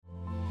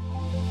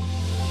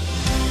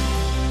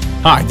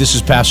Hi, this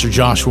is Pastor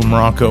Joshua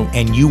Morocco,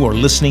 and you are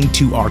listening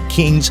to our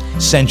Kings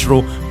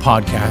Central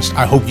podcast.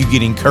 I hope you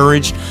get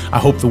encouraged. I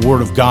hope the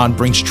Word of God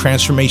brings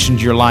transformation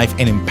to your life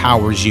and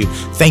empowers you.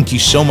 Thank you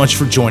so much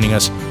for joining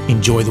us.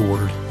 Enjoy the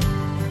Word.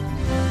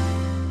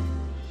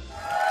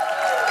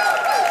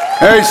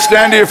 Hey,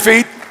 stand to your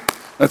feet.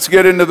 Let's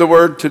get into the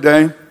Word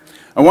today.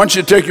 I want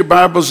you to take your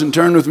Bibles and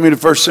turn with me to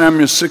 1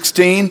 Samuel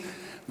 16,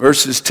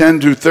 verses 10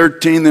 through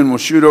 13. Then we'll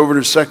shoot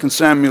over to 2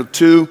 Samuel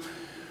 2.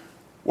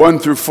 1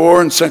 through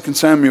 4, and 2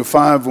 Samuel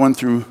 5, 1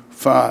 through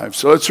 5.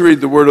 So let's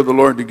read the word of the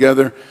Lord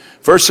together.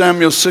 1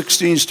 Samuel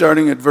 16,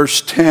 starting at verse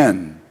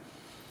 10.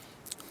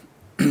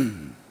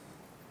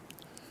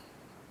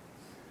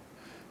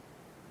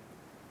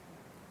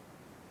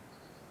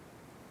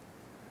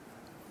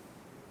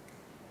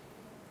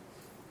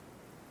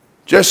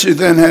 Jesse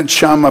then had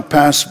Shammah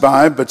pass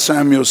by, but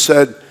Samuel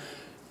said,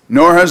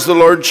 "Nor has the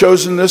Lord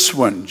chosen this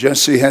one."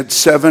 Jesse had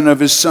 7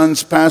 of his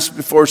sons pass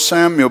before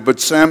Samuel,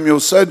 but Samuel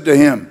said to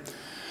him,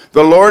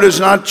 "The Lord has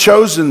not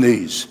chosen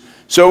these."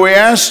 So he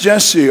asked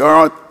Jesse,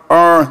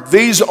 are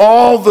these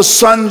all the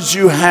sons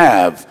you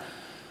have?"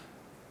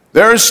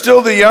 "There is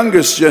still the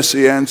youngest,"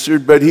 Jesse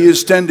answered, "but he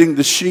is tending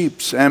the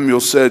sheep." Samuel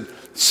said,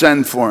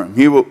 "Send for him.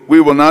 We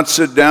will not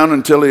sit down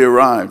until he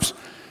arrives."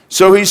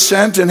 So he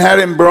sent and had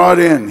him brought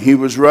in. He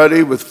was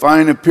ruddy, with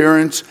fine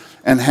appearance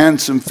and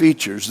handsome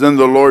features. Then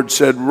the Lord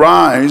said,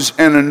 "Rise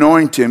and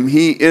anoint him.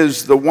 He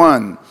is the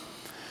one."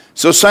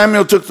 So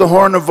Samuel took the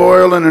horn of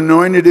oil and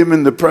anointed him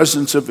in the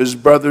presence of his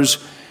brothers.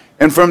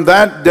 And from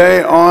that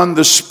day on,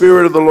 the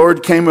Spirit of the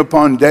Lord came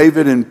upon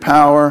David in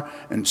power,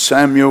 and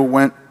Samuel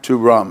went to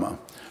Ramah.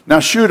 Now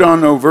shoot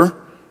on over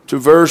to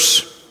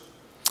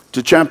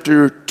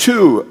chapter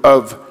 2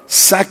 of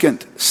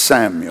 2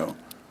 Samuel.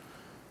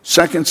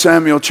 2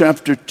 Samuel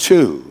chapter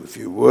 2, if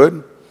you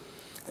would.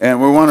 And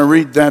we want to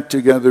read that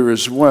together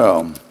as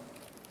well.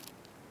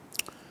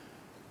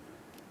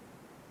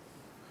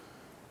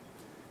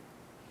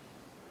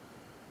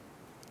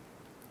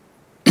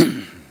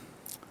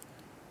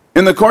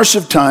 In the course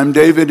of time,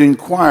 David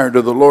inquired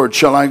of the Lord,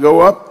 "Shall I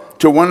go up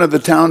to one of the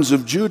towns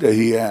of Judah?"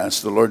 he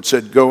asked. The Lord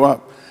said, "Go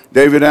up."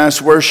 David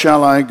asked, "Where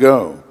shall I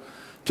go?"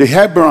 "To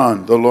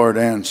Hebron," the Lord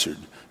answered.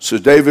 So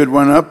David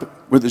went up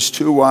with his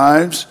 2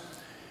 wives,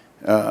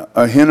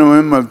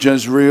 Ahinoam of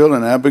Jezreel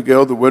and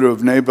Abigail, the widow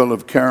of Nabal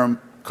of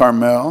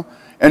Carmel.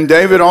 And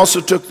David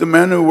also took the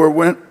men who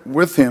went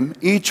with him,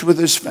 each with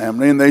his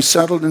family, and they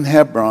settled in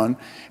Hebron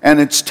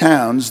and its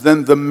towns.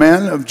 Then the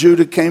men of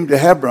Judah came to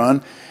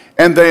Hebron,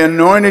 and they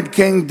anointed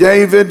King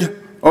David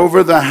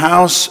over the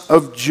house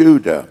of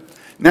Judah.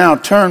 Now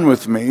turn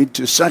with me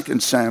to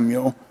 2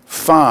 Samuel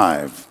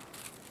 5.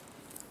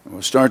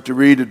 We'll start to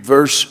read at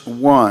verse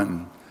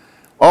 1.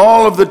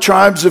 All of the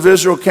tribes of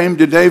Israel came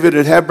to David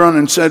at Hebron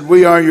and said,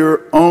 "We are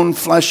your own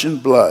flesh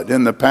and blood.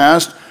 In the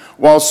past,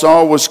 while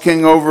Saul was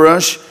king over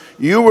us,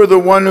 you were the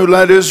one who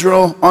led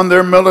Israel on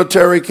their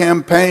military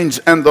campaigns.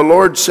 And the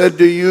Lord said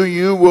to you,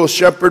 'You will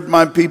shepherd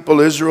my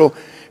people Israel,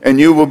 and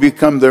you will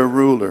become their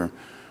ruler.'"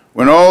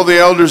 When all the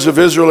elders of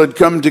Israel had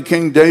come to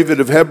King David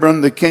of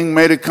Hebron, the king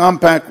made a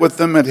compact with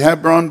them at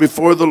Hebron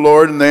before the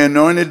Lord, and they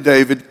anointed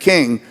David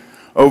king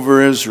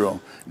over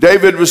Israel.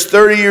 David was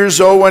 30 years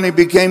old when he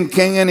became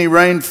king, and he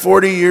reigned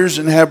 40 years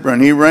in Hebron.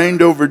 He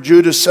reigned over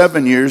Judah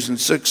 7 years and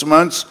 6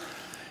 months,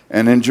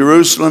 and in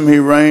Jerusalem he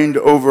reigned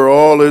over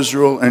all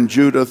Israel and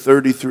Judah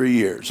 33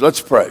 years.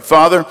 Let's pray.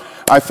 Father,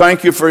 I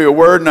thank you for your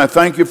word, and I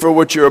thank you for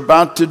what you're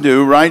about to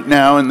do right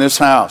now in this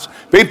house.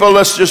 People,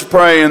 let's just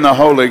pray in the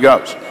Holy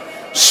Ghost.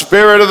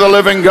 Spirit of the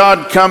living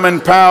God, come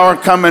in power,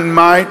 come in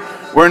might.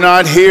 We're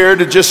not here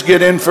to just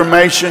get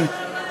information.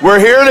 We're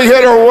here to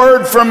get a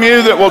word from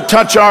you that will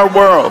touch our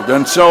world.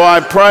 And so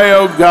I pray,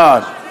 oh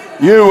God,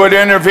 you would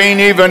intervene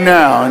even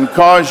now and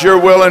cause your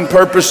will and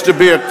purpose to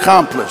be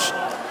accomplished.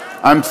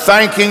 I'm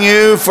thanking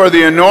you for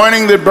the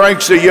anointing that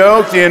breaks the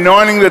yoke, the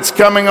anointing that's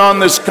coming on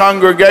this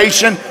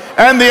congregation,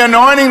 and the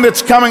anointing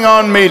that's coming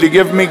on me to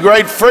give me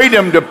great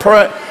freedom to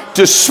pray,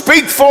 to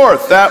speak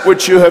forth that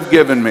which you have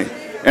given me.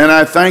 And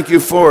I thank you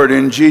for it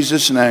in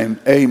Jesus' name.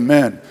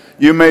 Amen.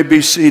 You may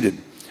be seated.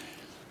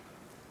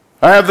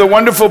 I have the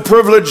wonderful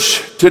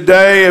privilege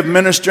today of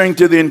ministering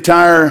to the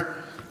entire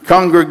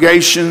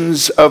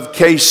congregations of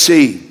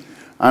KC.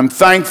 I'm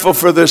thankful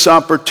for this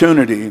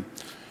opportunity.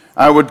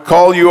 I would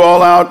call you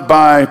all out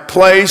by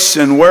place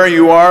and where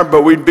you are,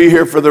 but we'd be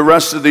here for the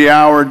rest of the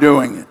hour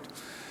doing it.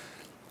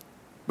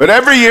 But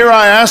every year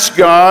I ask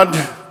God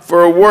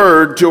for a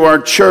word to our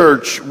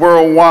church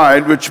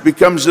worldwide, which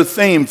becomes a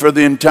theme for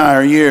the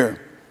entire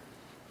year.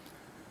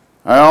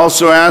 I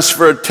also ask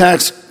for a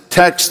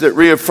text that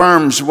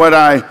reaffirms what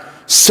I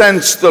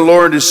sense the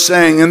Lord is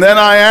saying, and then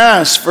I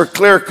ask for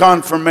clear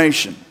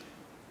confirmation.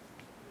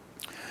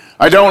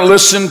 I don't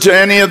listen to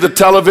any of the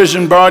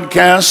television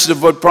broadcasts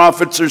of what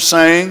prophets are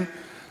saying,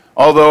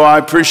 although I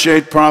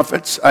appreciate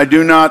prophets. I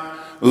do not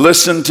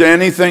listen to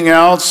anything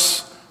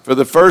else. For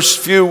the first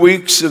few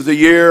weeks of the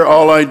year,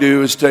 all I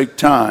do is take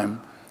time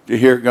to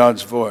hear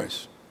God's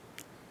voice.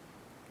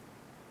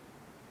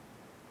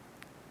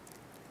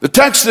 The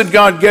text that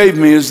God gave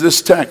me is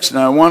this text, and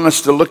I want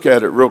us to look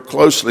at it real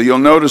closely. You'll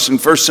notice in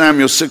 1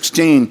 Samuel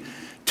 16,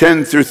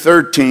 10 through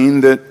 13,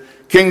 that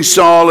King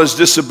Saul has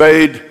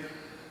disobeyed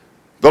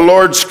the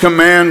Lord's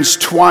commands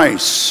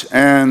twice,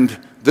 and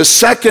the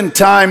second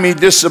time he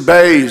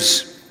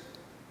disobeys,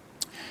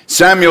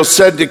 Samuel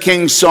said to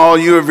King Saul,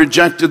 "You have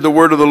rejected the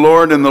word of the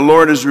Lord, and the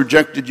Lord has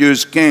rejected you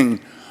as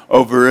king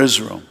over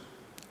Israel."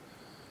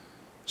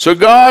 So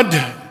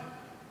God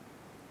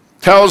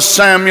tells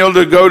Samuel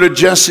to go to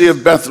Jesse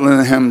of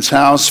Bethlehem's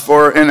house,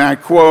 for, and I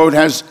quote,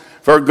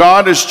 "For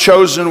God has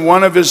chosen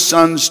one of his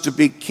sons to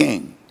be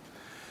king."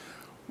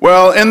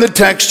 Well, in the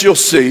text you'll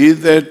see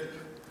that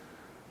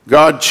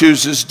God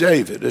chooses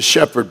David, a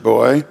shepherd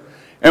boy.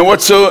 And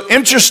what's so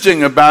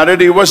interesting about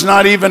it, he was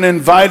not even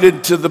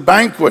invited to the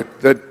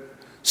banquet that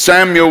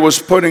Samuel was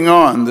putting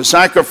on, the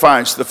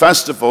sacrifice, the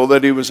festival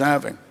that he was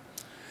having.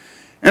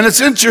 And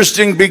it's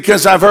interesting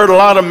because I've heard a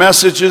lot of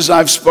messages,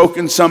 I've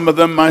spoken some of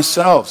them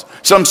myself.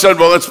 Some said,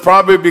 well, it's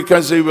probably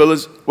because he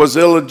was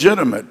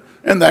illegitimate,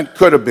 and that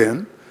could have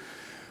been.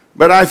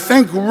 But I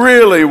think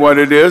really what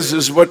it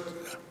is what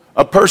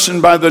a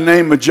person by the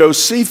name of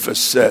Josephus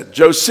said.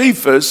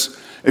 Josephus,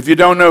 if you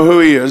don't know who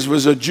he is,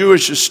 was a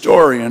Jewish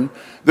historian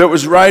that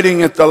was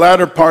writing at the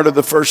latter part of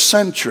the first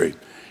century.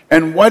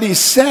 And what he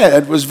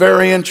said was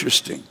very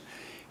interesting.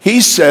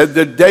 He said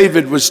that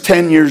David was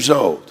 10 years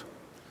old.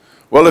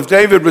 Well, if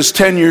David was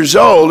 10 years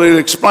old, it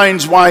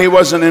explains why he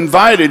wasn't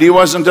invited. He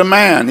wasn't a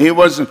man. He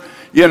wasn't,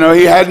 he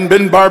hadn't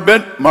been bar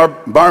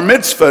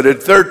mitzvahed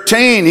at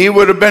 13. He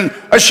would have been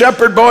a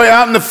shepherd boy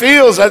out in the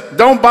fields.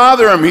 Don't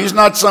bother him. He's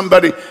not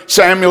somebody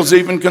Samuel's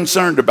even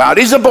concerned about.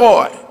 He's a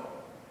boy.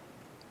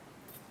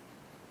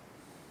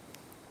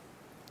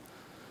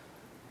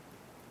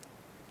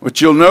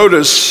 What you'll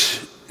notice,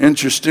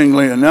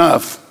 interestingly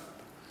enough,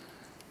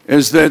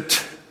 is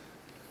that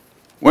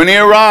when he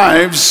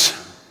arrives,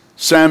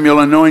 Samuel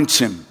anoints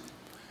him.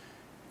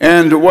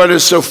 And what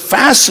is so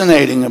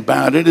fascinating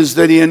about it is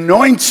that he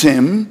anoints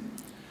him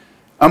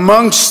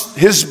amongst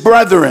his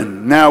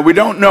brethren. Now, we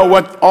don't know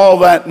what all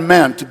that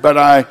meant, but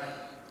I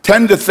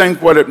tend to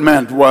think what it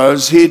meant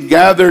was he'd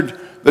gathered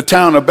the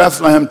town of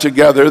Bethlehem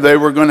together. They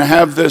were going to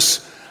have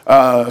this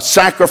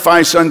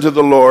sacrifice unto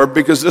the Lord,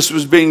 because this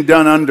was being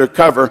done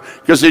undercover,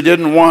 because he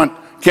didn't want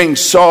King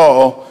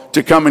Saul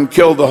to come and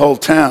kill the whole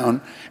town.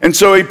 And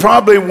so he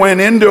probably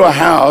went into a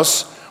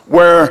house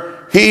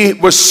where he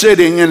was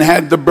sitting and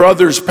had the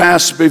brothers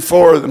pass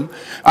before them.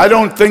 I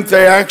don't think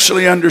they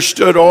actually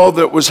understood all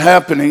that was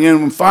happening.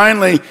 And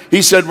finally,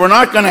 he said, we're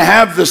not going to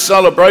have this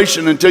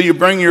celebration until you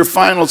bring your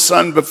final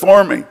son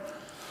before me.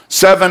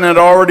 7 had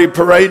already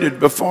paraded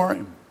before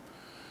him.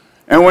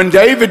 And when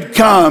David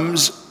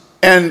comes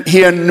and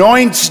he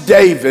anoints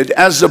David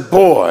as a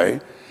boy,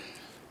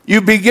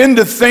 you begin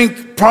to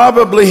think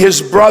probably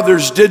his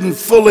brothers didn't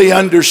fully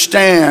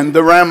understand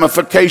the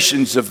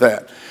ramifications of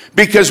that.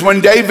 Because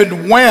when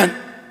David went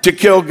to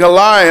kill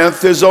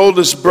Goliath, his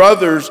oldest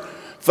brothers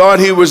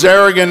thought he was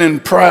arrogant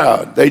and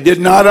proud. They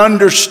did not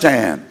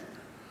understand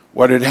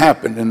what had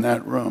happened in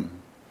that room.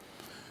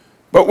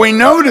 But we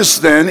notice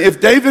then,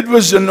 if David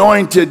was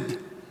anointed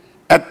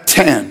at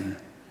 10,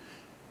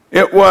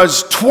 it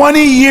was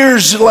 20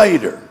 years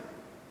later.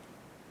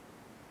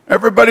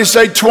 Everybody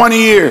say 20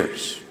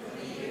 years.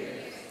 20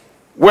 years.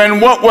 When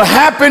what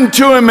happened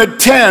to him at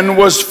 10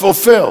 was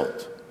fulfilled.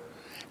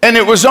 And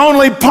it was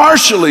only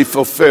partially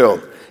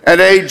fulfilled.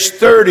 At age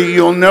 30,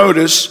 you'll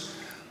notice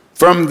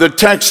from the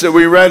text that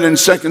we read in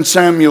 2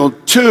 Samuel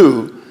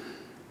 2,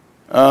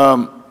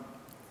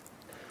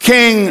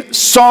 King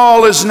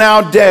Saul is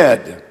now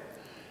dead.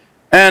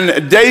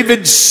 And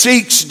David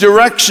seeks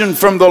direction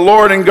from the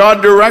Lord, and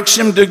God directs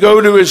him to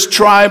go to his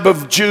tribe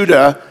of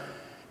Judah,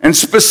 and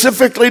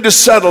specifically to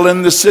settle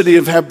in the city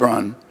of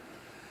Hebron.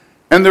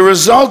 And the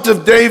result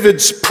of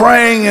David's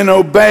praying and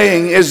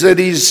obeying is that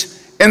he's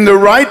in the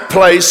right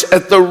place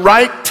at the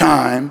right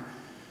time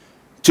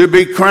to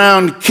be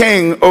crowned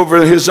king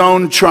over his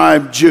own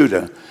tribe,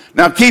 Judah.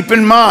 Now keep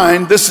in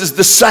mind, this is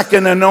the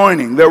second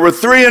anointing. There were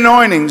 3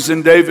 anointings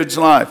in David's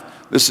life.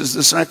 This is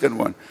the second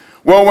one.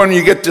 Well, when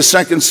you get to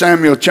 2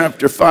 Samuel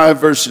chapter 5,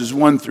 verses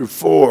 1 through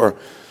 4,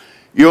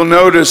 you'll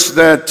notice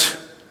that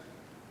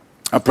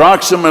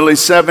approximately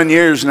 7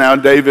 years now,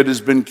 David has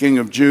been king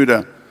of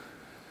Judah.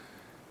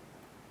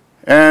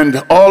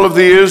 And all of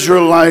the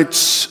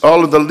Israelites,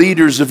 all of the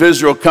leaders of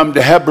Israel come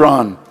to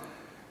Hebron.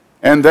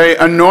 And they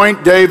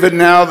anoint David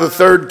now the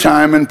 3rd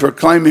time and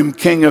proclaim him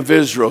king of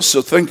Israel.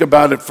 So think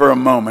about it for a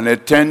moment.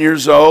 At 10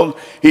 years old,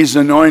 he's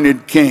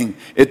anointed king.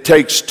 It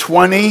takes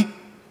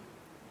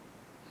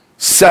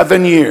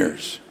 27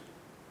 years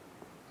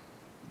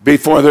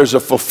before there's a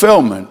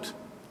fulfillment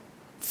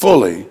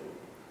fully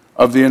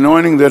of the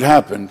anointing that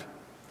happened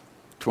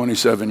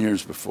 27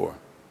 years before.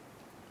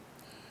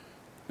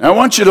 Now, I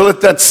want you to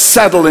let that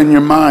settle in your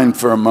mind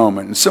for a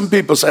moment. And some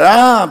people say,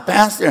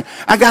 Pastor,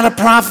 I got a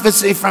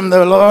prophecy from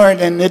the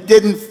Lord and it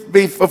didn't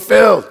be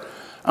fulfilled.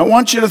 I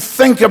want you to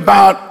think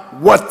about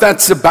what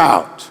that's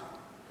about.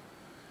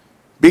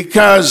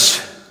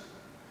 Because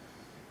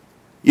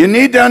You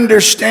need to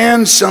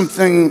understand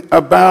something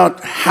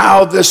about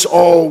how this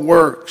all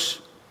works.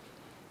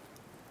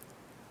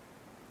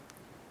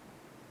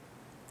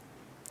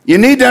 You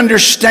need to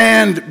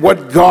understand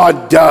what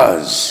God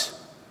does.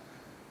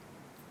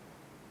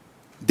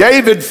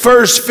 David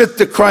first fit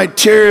the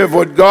criteria of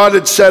what God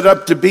had set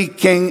up to be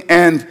king,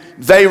 and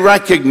they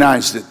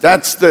recognized it.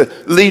 That's the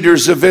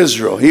leaders of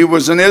Israel. He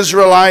was an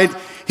Israelite.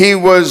 He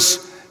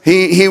was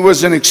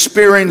an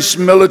experienced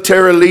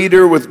military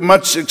leader with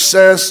much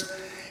success.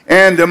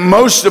 And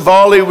most of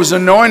all, he was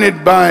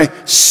anointed by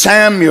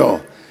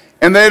Samuel.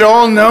 And they'd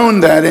all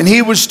known that. And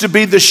he was to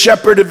be the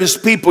shepherd of his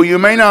people. You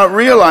may not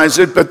realize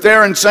it, but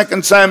there in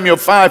 2 Samuel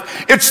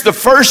 5, it's the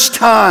first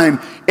time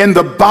in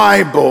the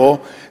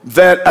Bible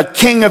that a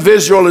king of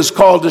Israel is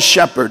called a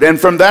shepherd. And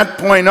from that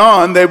point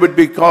on, they would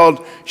be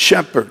called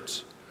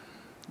shepherds.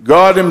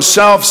 God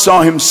himself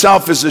saw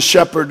himself as a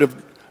shepherd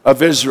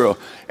of Israel.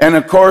 And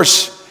of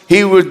course,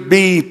 he would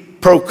be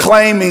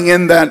proclaiming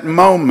in that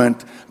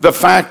moment the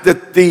fact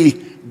that the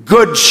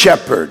good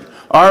shepherd,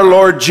 our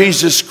Lord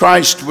Jesus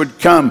Christ, would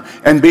come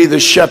and be the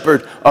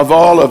shepherd of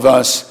all of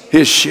us,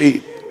 his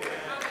sheep.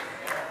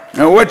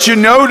 Now what you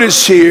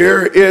notice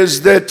here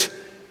is that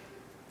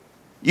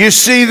you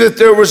see that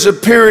there was a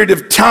period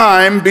of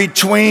time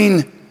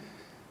between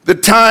the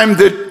time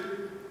that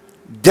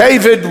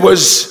David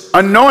was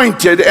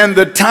anointed and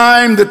the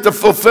time that the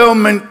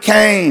fulfillment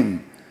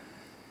came.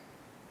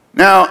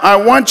 Now, I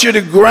want you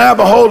to grab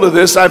a hold of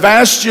this. I've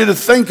asked you to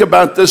think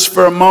about this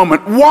for a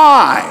moment.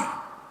 Why?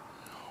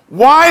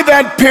 Why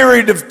that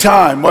period of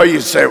time? Well,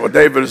 you say, well,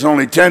 David was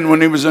only 10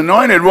 when he was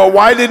anointed. Well,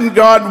 why didn't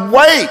God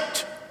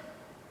wait?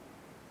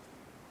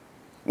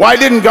 Why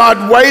didn't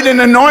God wait and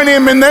anoint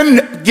him and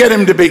then get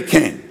him to be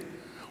king?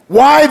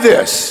 Why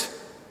this?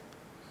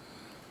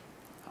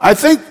 I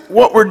think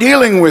what we're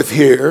dealing with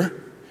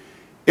here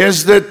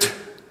is that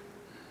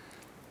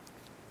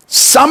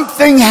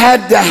something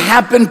had to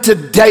happen to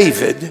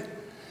David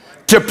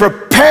to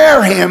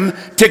prepare him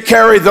to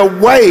carry the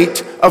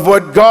weight of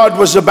what God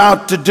was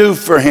about to do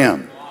for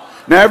him.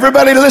 Now,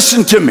 everybody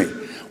listen to me.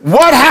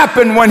 What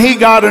happened when he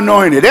got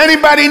anointed?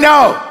 Anybody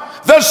know?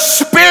 The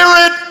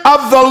Spirit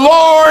of the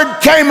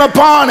Lord came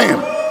upon him.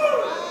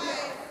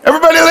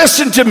 Everybody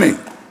listen to me.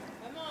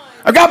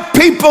 I got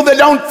people that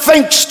don't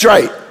think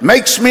straight.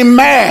 Makes me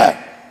mad.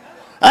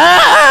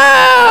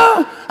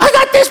 Oh, I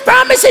got this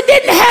promise, it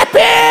didn't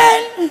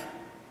happen.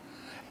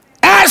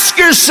 Ask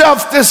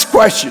yourself this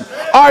question.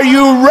 Are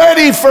you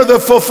ready for the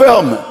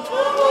fulfillment?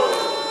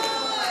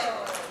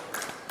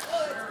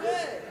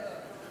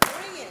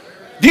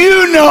 Do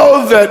you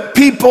know that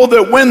people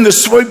that win the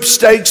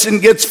sweepstakes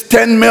and gets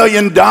 $10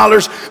 million,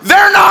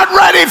 they're not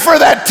ready for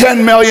that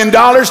 $10 million,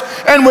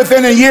 and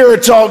within a year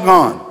it's all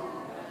gone?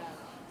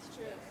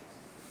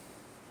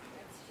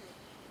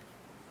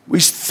 We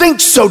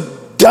think so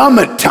dumb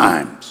at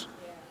times.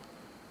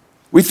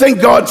 We think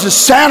God's a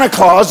Santa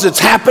Claus that's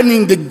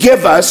happening to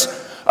give us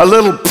a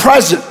little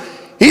present.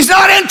 He's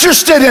not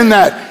interested in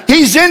that.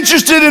 He's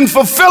interested in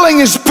fulfilling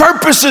his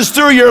purposes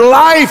through your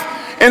life.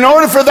 In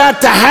order for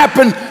that to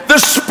happen, the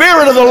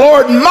Spirit of the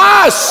Lord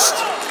must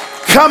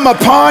come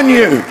upon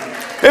you.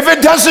 If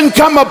it doesn't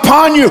come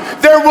upon you,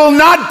 there will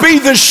not be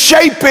the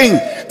shaping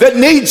that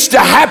needs to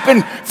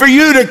happen for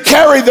you to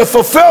carry the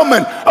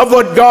fulfillment of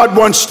what God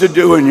wants to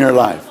do in your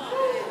life.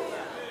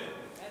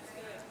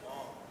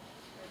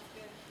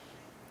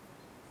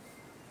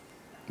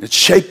 It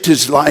shaped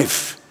his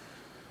life.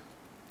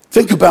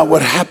 Think about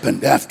what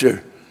happened at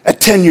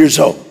 10 years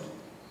old.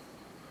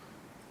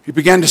 He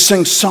began to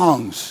sing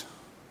songs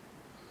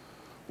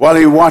while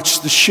he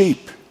watched the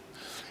sheep.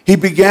 He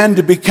began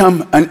to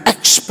become an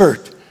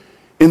expert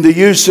in the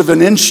use of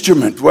an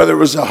instrument, whether it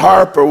was a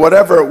harp or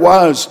whatever it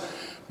was,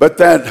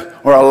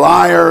 or a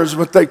lyre is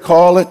what they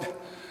call it.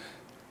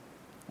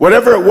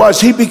 Whatever it was,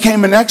 he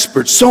became an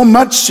expert, so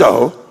much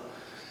so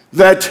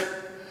that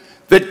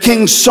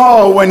King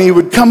Saul, when he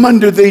would come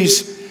under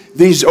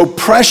these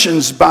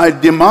oppressions by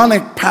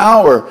demonic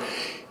power,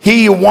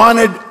 he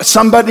wanted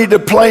somebody to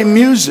play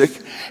music,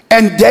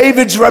 and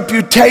David's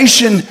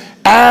reputation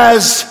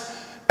as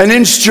an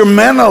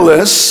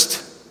instrumentalist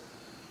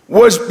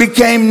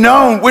became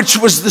known, which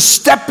was the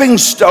stepping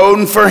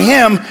stone for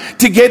him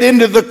to get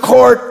into the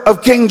court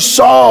of King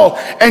Saul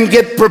and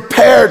get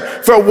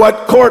prepared for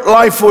what court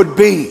life would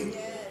be.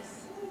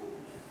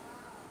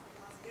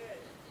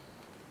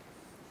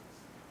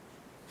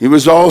 He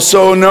was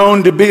also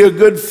known to be a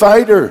good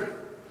fighter.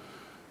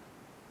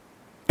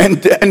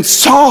 And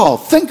Saul,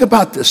 think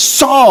about this.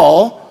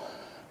 Saul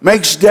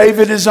makes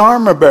David his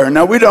armor bearer.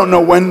 Now, we don't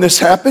know when this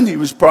happened. He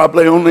was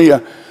probably only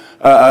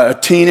a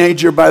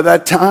teenager by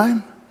that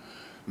time.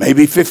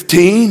 Maybe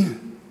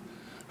 15.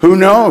 Who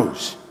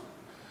knows?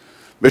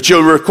 But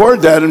you'll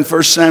record that in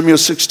 1 Samuel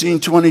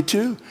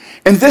 16:22.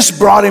 And this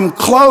brought him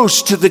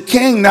close to the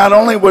king. Not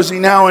only was he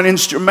now an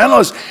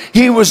instrumentalist,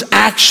 he was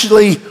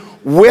actually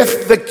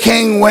with the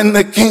king when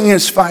the king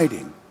is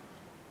fighting.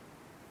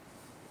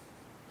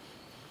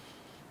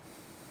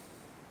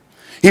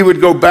 He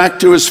would go back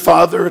to his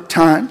father at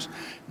times,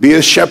 be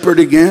a shepherd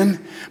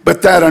again,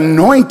 But that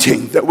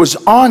anointing that was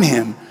on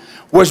him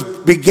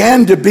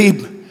began to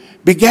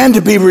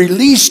be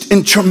released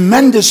in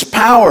tremendous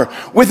power.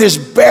 With his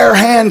bare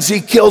hands,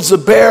 he kills the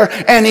bear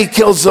and he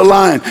kills the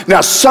lion.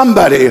 Now,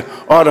 somebody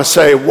ought to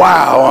say,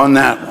 wow, on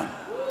that one.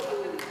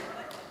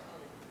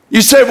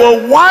 You say,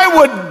 well, why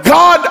would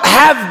God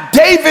have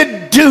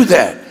David do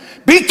that?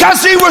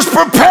 Because he was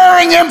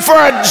preparing him for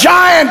a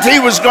giant he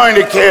was going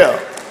to kill.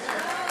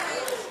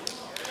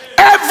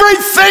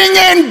 Everything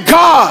in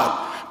God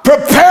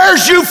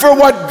prepares you for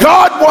what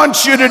God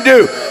wants you to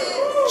do.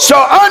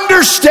 So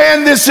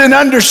understand this and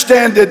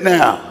understand it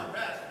now.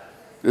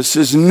 This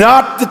is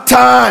not the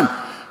time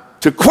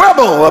to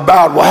quibble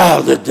about,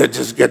 wow, did it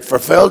just get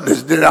fulfilled?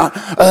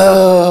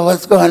 Oh,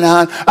 what's going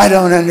on? I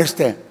don't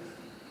understand.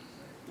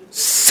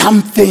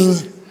 Something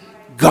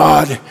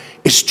God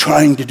is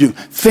trying to do.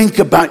 Think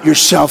about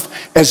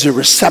yourself as a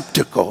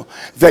receptacle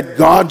that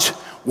God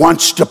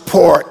wants to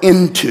pour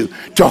into,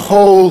 to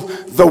hold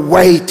the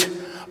weight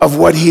of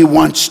what he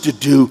wants to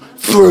do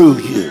through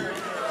you.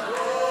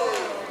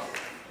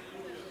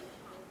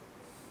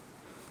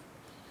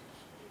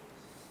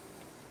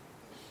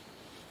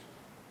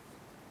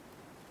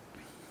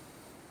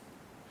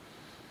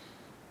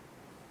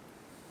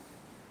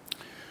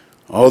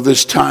 All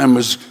this time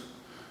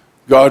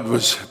God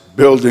was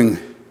building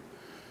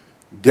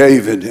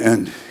David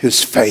and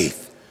his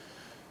faith.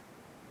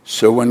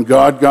 So when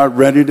God got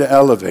ready to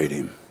elevate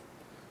him,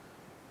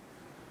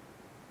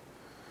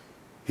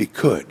 he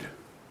could.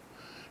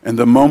 And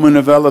the moment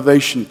of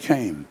elevation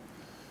came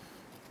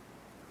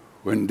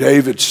when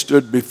David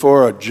stood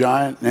before a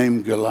giant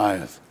named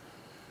Goliath.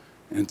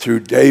 And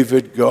through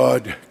David,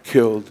 God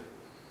killed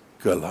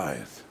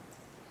Goliath.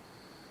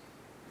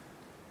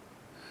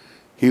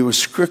 He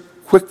was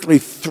quickly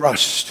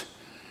thrust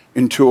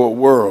into a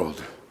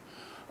world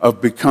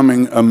of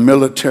becoming a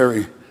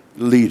military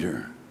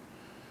leader.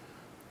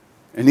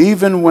 And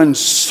even when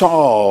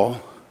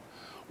Saul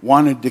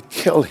wanted to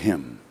kill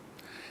him,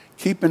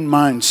 keep in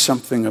mind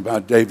something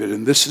about David,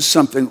 and this is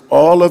something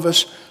all of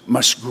us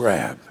must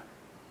grab.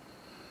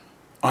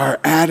 Our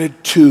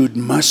attitude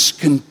must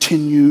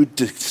continue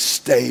to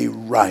stay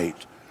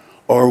right,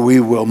 or we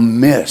will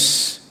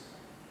miss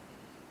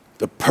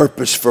the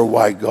purpose for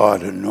why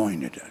God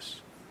anointed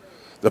us.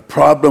 The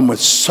problem with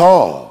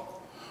Saul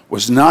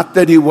was not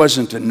that he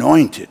wasn't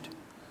anointed,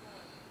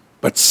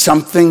 but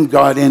something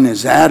got in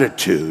his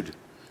attitude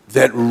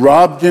that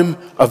robbed him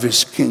of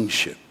his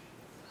kingship.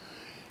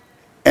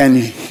 And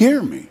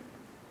hear me,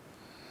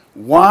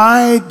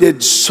 why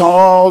did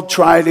Saul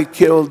try to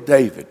kill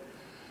David?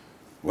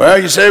 Well,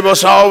 you say, well,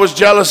 Saul was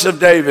jealous of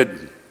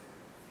David.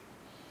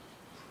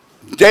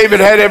 David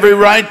had every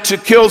right to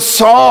kill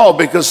Saul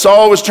because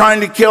Saul was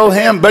trying to kill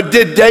him. But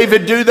did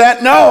David do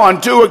that? No.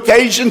 On 2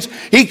 occasions,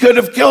 he could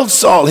have killed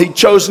Saul. He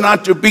chose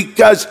not to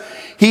because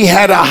he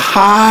had a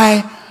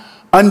high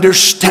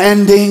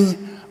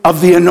understanding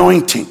of the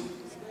anointing.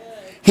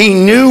 He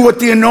knew what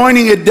the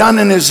anointing had done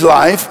in his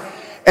life,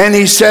 and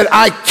he said,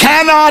 I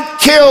cannot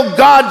kill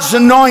God's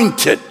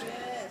anointed.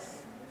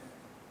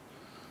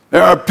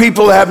 There are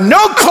people that have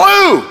no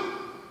clue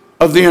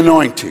of the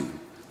anointing.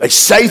 They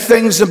say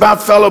things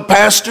about fellow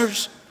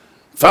pastors,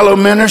 fellow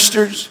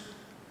ministers.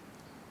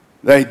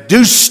 They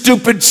do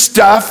stupid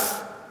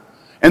stuff,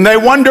 and they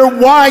wonder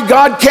why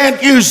God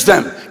can't use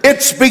them.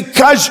 It's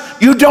because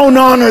you don't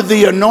honor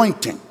the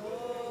anointing.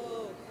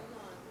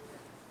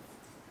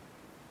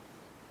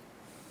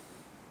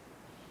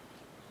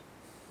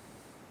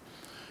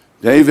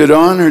 David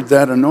honored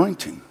that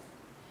anointing.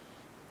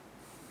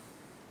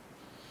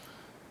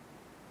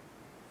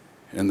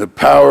 And the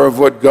power of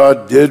what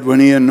God did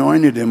when he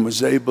anointed him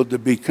was able to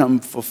become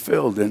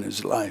fulfilled in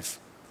his life.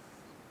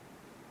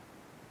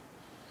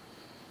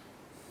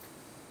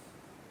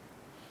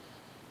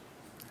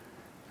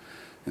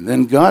 And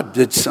then God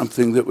did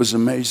something that was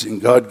amazing.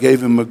 God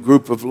gave him a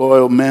group of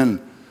loyal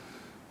men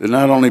that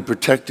not only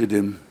protected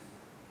him,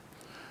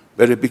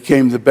 but it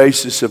became the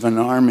basis of an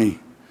army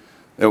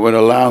that would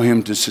allow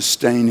him to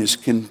sustain his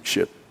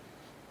kingship.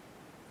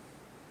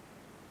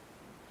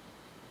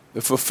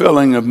 The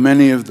fulfilling of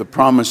many of the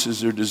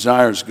promises or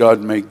desires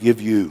God may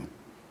give you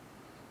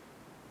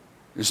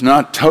is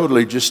not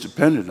totally just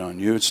dependent on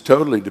you. It's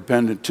totally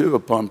dependent, too,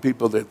 upon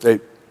people that they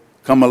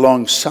come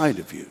alongside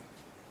of you.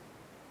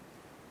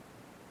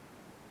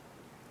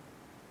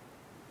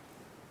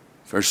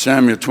 1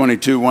 Samuel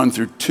 22, 1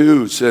 through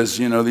 2 says,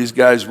 these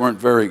guys weren't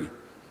very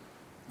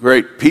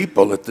great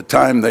people at the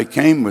time they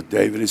came with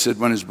David. He said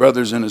when his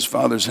brothers and his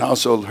father's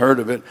household heard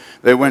of it,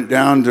 they went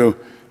down to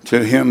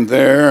him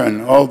there,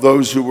 and all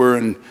those who were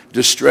in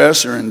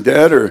distress or in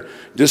debt or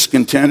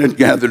discontented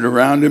gathered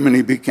around him, and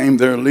he became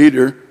their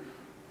leader.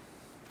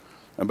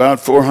 About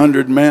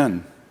 400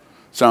 men.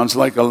 Sounds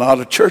like a lot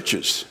of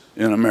churches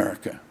in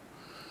America.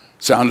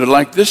 Sounded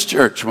like this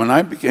church when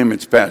I became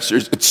its pastor.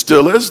 It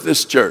still is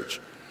this church.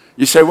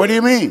 You say, what do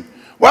you mean?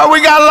 Well,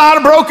 we got a lot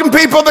of broken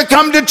people that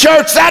come to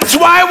church. That's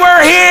why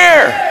we're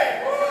here.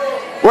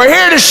 We're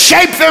here to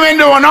shape them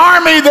into an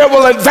army that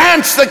will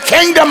advance the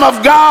kingdom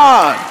of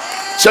God.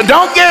 So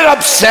don't get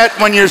upset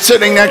when you're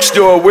sitting next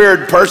to a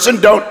weird person.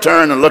 Don't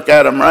turn and look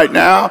at them right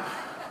now.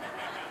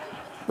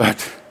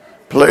 But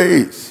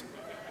please,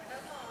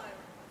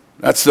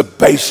 that's the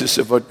basis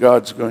of what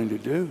God's going to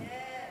do.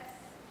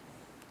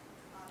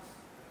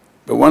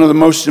 But one of the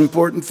most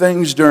important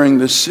things during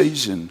this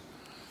season,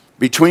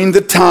 between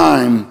the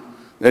time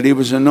that he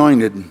was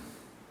anointed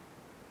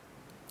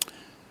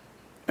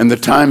and the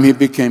time he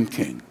became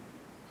king,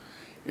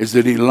 is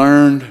that he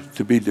learned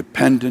to be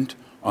dependent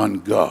on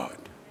God.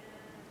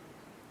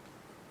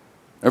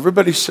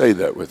 Everybody say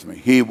that with me.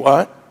 He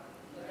what?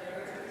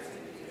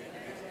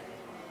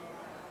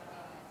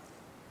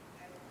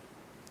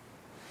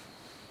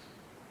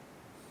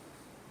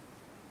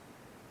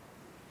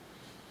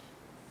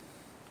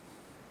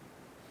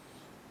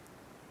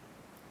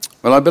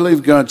 Well, I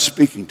believe God's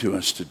speaking to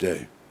us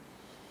today.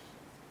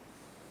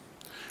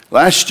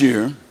 Last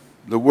year,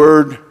 the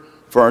word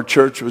for our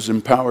church was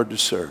empowered to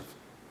serve.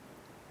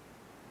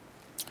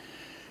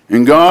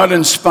 And God,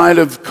 in spite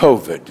of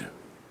COVID,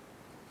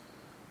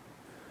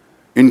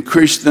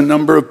 increased the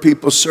number of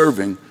people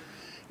serving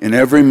in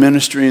every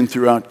ministry and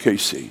throughout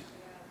KC.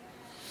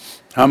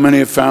 How many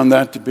have found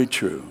that to be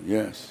true?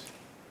 Yes,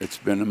 it's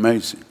been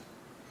amazing.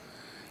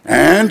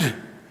 And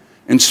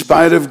in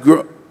spite of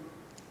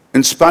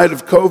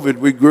COVID,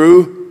 we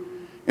grew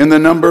in the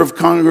number of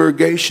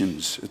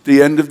congregations. At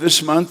the end of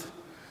this month,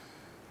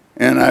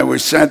 and I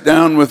sat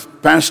down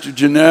with Pastor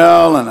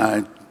Janelle, and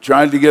I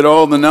tried to get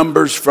all the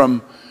numbers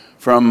from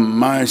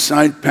my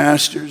site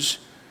pastors.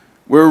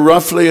 We're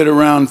roughly at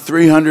around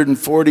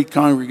 340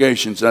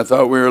 congregations. I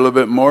thought we were a little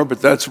bit more,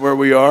 but that's where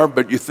we are.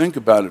 But you think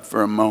about it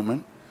for a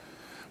moment.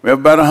 We have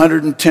about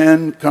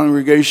 110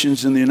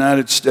 congregations in the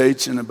United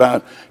States and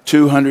about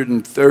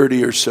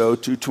 230 or so,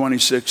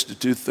 226 to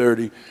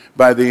 230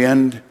 by the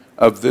end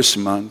of this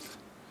month.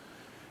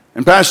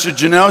 And Pastor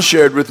Janelle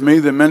shared with me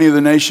that many of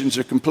the nations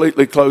are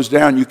completely closed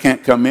down. You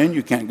can't come in,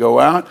 you can't go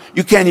out.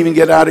 You can't even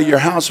get out of your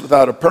house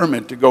without a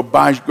permit to go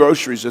buy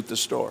groceries at the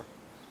store.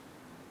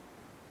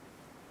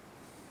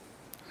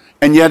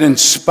 And yet, in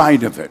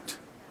spite of it,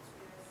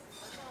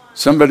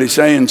 somebody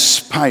say, in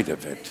spite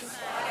of it,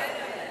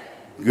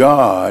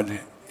 God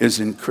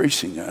is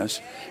increasing us,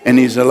 and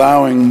he's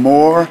allowing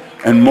more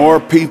and more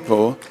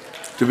people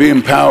to be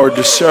empowered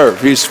to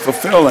serve. He's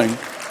fulfilling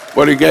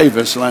what he gave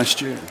us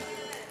last year.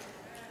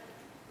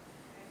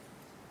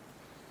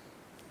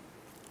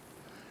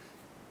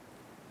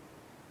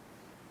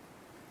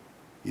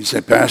 You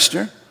say,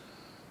 Pastor,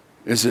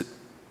 is it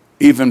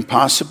even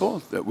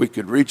possible that we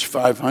could reach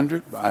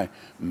 500 by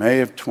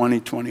May of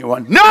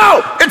 2021?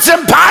 No, it's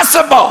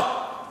impossible.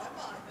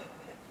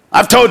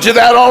 I've told you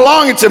that all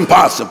along, it's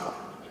impossible.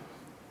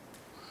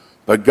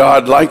 But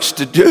God likes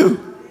to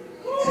do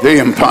the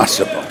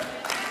impossible.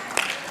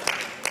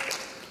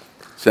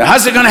 So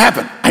how's it going to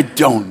happen? I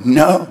don't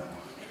know.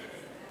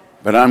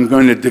 But I'm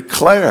going to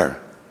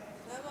declare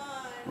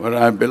what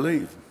I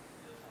believe.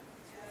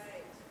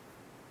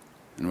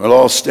 And we'll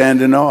all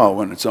stand in awe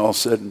when it's all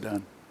said and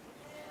done.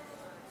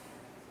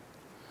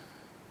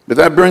 But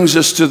that brings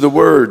us to the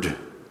word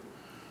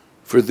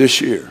for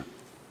this year.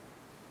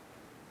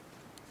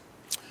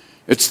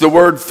 It's the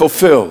word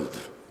fulfilled.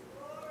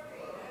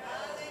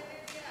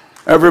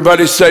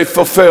 Everybody say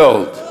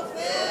fulfilled.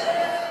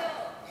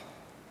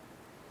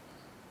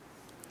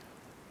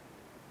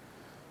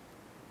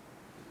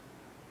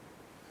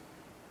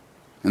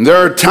 And there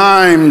are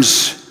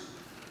times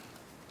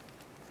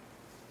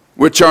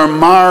which are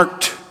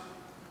marked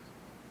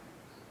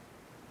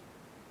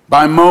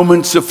by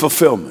moments of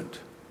fulfillment.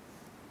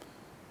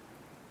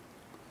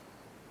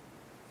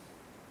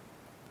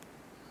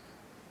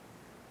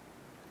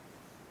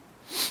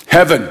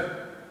 Heaven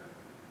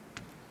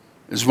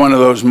is one of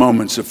those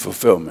moments of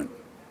fulfillment.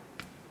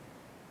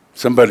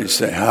 Somebody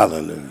say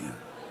hallelujah.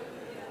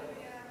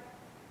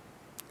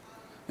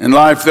 In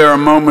life, there are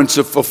moments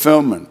of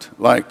fulfillment,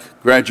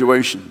 like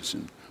graduations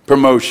and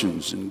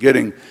promotions and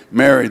getting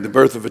married, the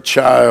birth of a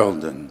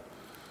child, and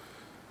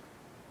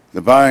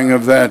the buying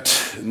of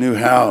that new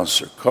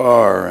house or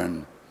car,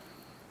 and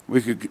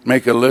we could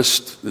make a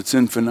list that's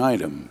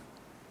infinitum.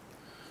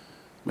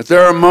 But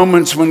there are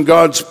moments when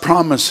God's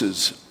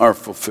promises are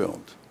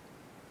fulfilled.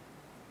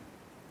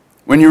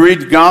 When you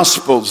read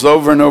Gospels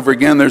over and over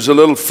again, there's a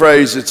little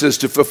phrase that says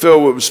to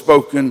fulfill what was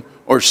spoken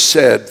or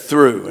said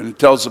through. And it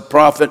tells the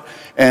prophet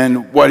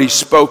and what he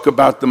spoke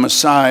about the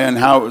Messiah and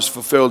how it was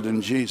fulfilled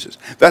in Jesus.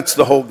 That's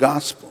the whole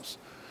Gospels.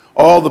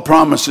 All the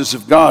promises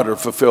of God are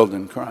fulfilled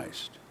in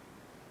Christ.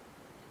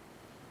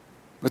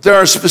 But there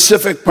are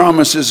specific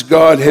promises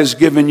God has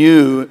given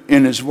you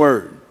in his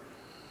word.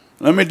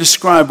 Let me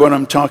describe what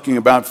I'm talking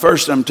about.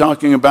 First, I'm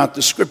talking about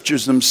the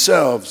scriptures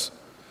themselves,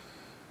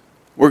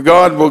 where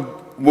God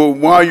will,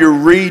 while you're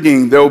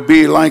reading, there'll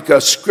be like a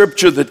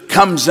scripture that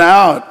comes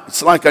out.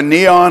 It's like a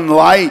neon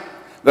light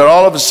that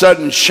all of a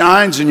sudden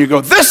shines, and you go,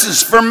 this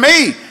is for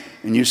me,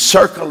 and you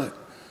circle it.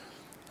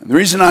 And the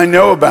reason I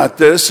know about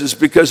this is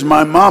because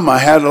my mama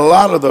had a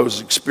lot of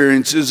those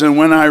experiences, and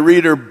when I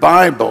read her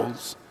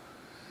Bibles,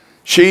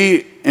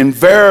 she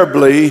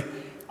invariably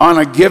on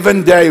a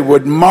given day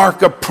would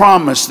mark a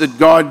promise that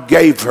God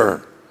gave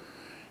her.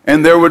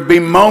 And there would be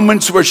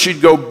moments where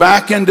she'd go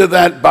back into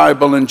that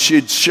Bible and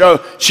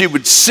she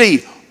would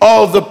see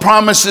all the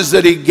promises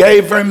that he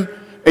gave her,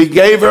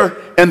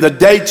 and the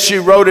dates she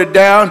wrote it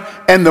down,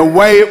 and the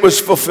way it was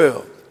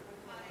fulfilled.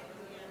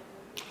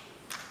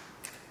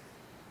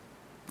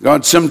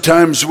 God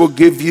sometimes will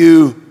give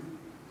you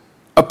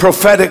a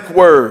prophetic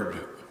word.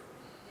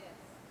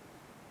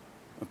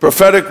 A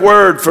prophetic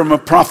word from a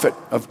prophet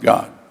of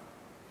God.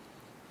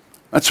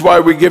 That's why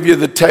we give you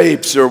the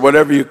tapes, or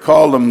whatever you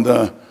call them,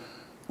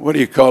 what do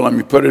you call them?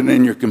 You put it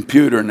in your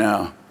computer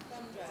now.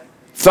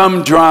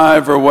 Thumb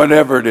drive or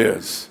whatever it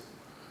is.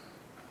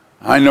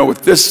 I know what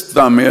this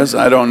thumb is.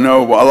 I don't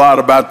know a lot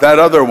about that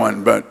other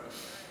one, but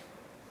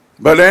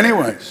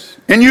anyways.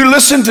 And you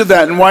listen to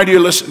that, and why do you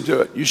listen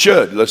to it? You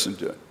should listen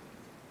to it.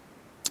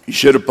 You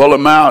should have pulled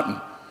them out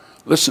and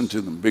listened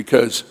to them,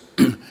 because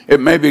it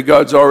may be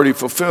God's already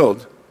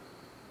fulfilled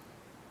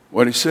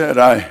what he said.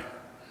 I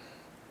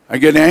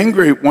get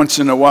angry once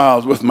in a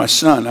while with my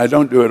son. I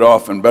don't do it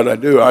often, but I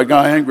do. I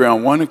got angry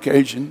on one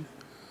occasion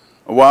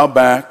a while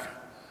back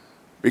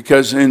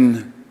because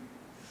in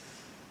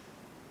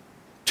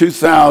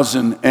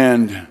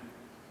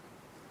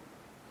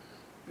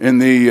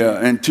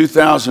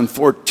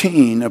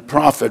 2014, a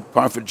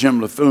prophet Jim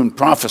LaFoon,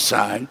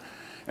 prophesied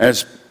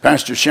as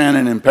Pastor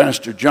Shannon and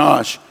Pastor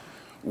Josh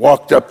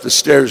walked up the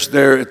stairs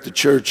there at the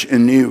church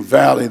in New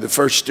Valley. The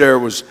first stair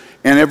was,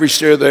 and every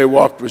stair they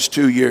walked was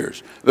 2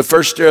 years. The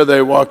first stair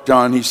they walked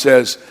on, he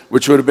says,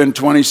 which would have been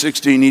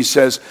 2016, he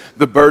says,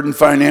 the burden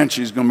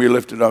financially is going to be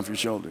lifted off your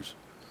shoulders.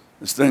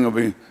 This thing will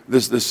be,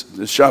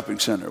 this shopping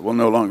center will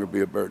no longer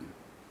be a burden.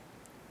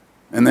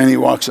 And then he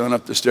walks on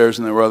up the stairs,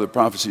 and there were other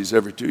prophecies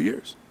every 2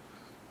 years.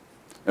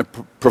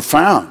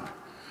 Profound.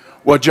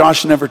 Well,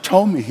 Josh never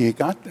told me he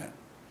got that.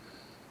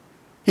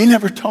 He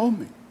never told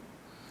me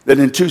that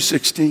in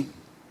 2016,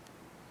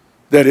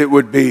 that it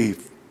would be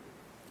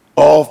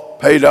all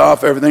paid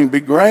off, everything would be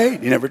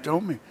great. He never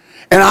told me.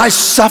 And I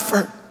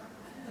suffered.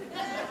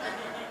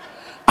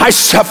 I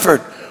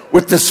suffered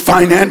with this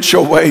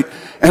financial weight.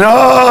 And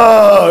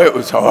it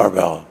was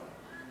horrible.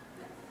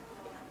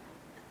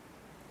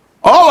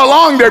 All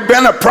along there'd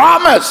been a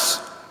promise.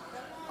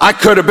 I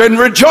could have been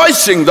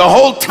rejoicing the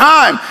whole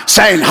time,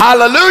 saying,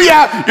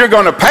 hallelujah, you're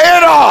going to pay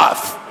it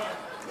off.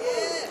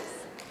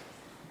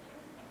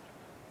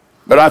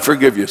 But I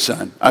forgive you,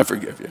 son. I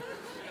forgive you.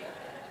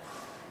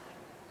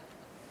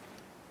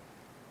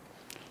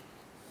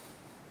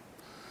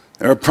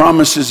 There are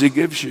promises he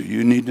gives you.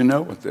 You need to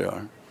know what they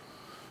are.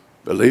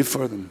 Believe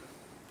for them.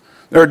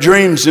 There are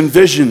dreams and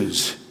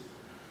visions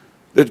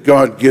that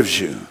God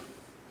gives you.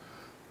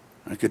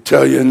 I could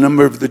tell you a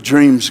number of the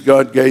dreams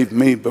God gave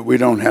me, but we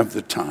don't have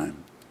the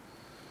time.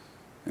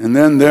 And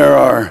then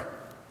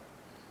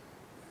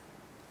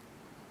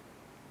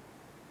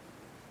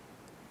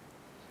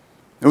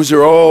those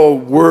are all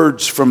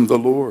words from the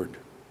Lord.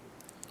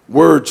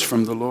 Words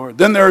from the Lord.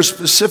 Then there are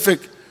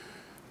specific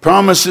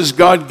promises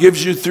God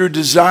gives you through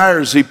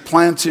desires he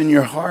plants in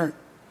your heart.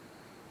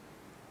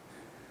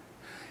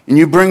 And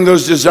you bring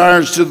those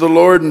desires to the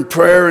Lord in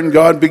prayer, and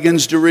God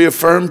begins to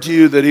reaffirm to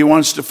you that he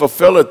wants to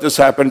fulfill it. This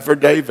happened for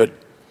David.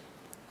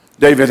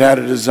 David had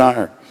a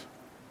desire.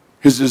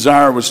 His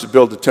desire was to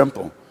build a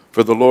temple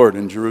for the Lord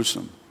in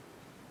Jerusalem.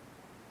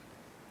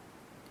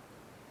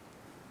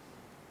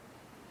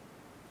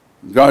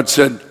 God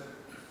said,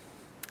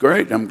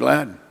 great, I'm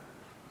glad.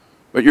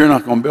 But you're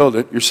not going to build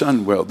it. Your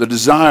son will. The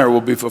desire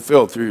will be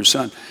fulfilled through your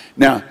son.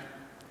 Now,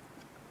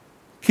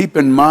 keep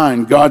in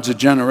mind, God's a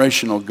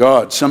generational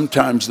God.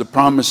 Sometimes the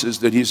promises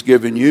that he's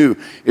given you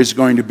is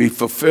going to be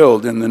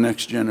fulfilled in the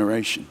next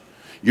generation.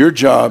 Your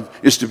job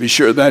is to be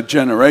sure that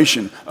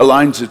generation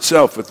aligns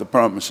itself with the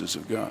promises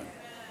of God.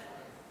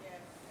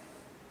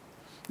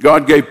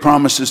 God gave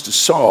promises to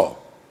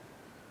Saul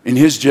in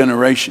his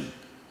generation.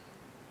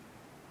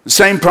 The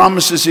same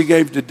promises he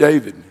gave to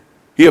David.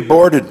 He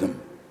aborted them.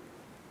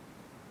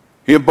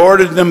 He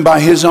aborted them by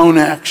his own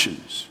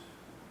actions.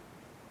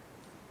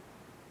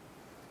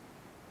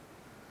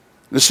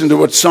 Listen to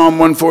what Psalm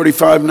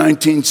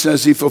 145:19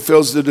 says. He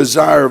fulfills the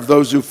desire of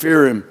those who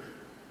fear him.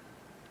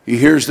 He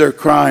hears their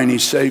cry and he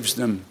saves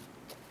them.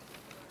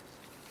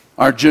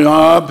 Our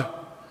job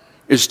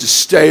is to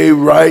stay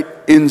right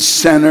in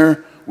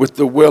center with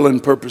the will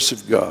and purpose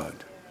of God.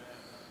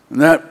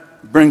 And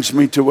that brings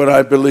me to what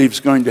I believe is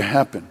going to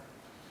happen.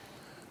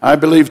 I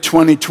believe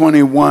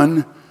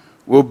 2021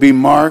 will be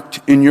marked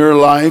in your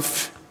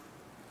life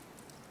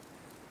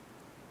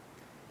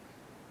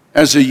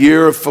as a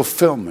year of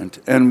fulfillment,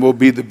 and will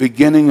be the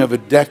beginning of a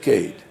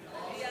decade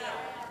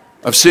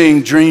of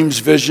seeing dreams,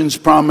 visions,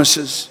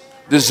 promises,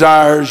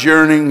 desires,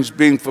 yearnings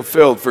being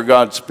fulfilled for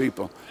God's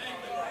people.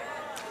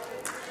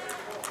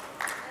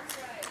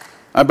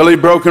 I believe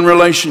broken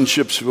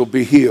relationships will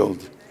be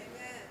healed.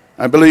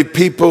 I believe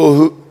people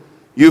who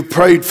you've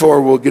prayed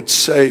for will get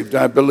saved.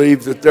 I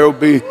believe that there will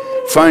be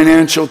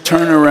financial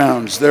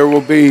turnarounds. There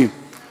will be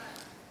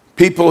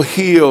people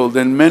healed,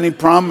 and many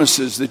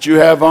promises that you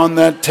have on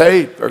that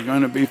tape are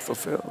going to be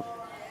fulfilled.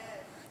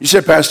 You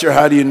said, Pastor,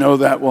 how do you know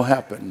that will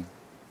happen?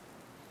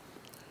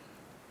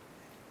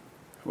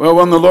 Well,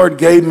 when the Lord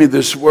gave me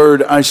this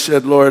word, I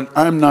said, Lord,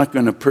 I'm not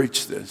going to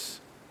preach this.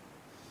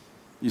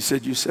 You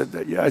said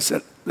that? Yeah, I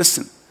said,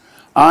 listen,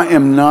 I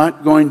am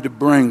not going to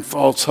bring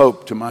false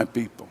hope to my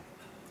people.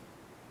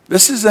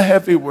 This is a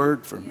heavy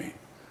word for me.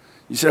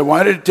 You said,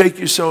 why did it take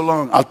you so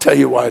long? I'll tell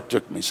you why it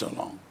took me so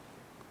long.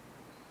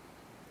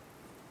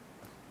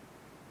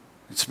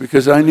 It's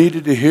because I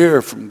needed to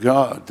hear from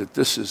God that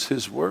this is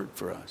His word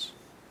for us.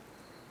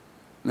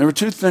 And there were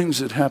two things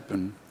that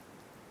happened.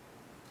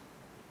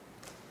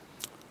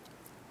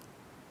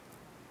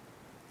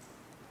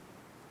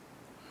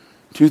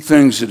 Two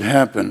things that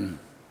happened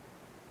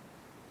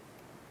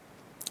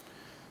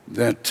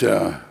that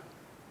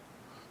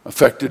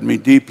affected me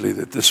deeply,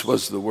 that this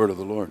was the word of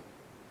the Lord.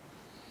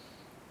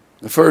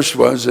 The first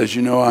was, as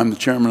you know, I'm the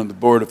chairman of the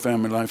board of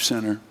Family Life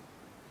Center.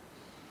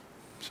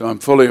 So I'm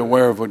fully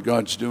aware of what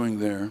God's doing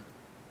there.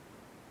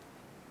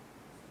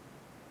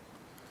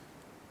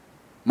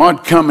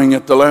 Maud Cumming,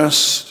 at the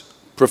last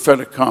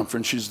prophetic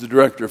conference, she's the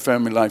director of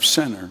Family Life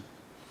Center.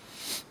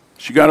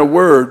 She got a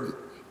word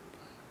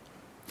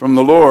from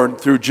the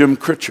Lord through Jim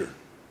Critcher.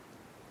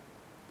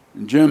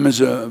 And Jim is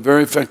a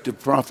very effective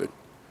prophet.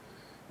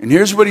 And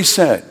here's what he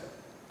said.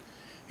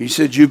 He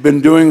said, you've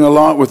been doing a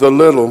lot with a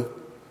little.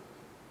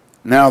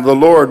 Now the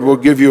Lord will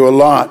give you a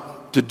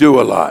lot to do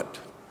a lot.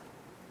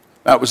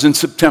 That was in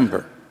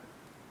September.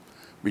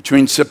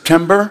 Between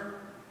September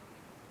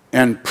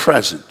and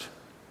present,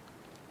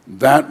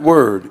 that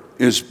word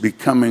is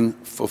becoming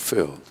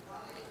fulfilled.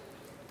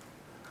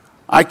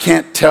 I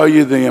can't tell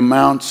you the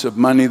amounts of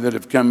money that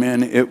have come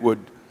in. It would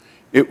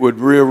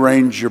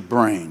rearrange your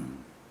brain.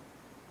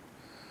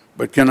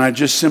 But can I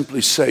just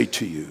simply say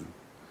to you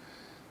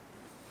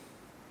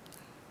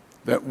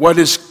that what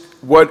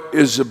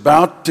is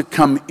about to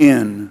come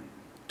in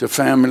to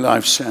Family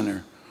Life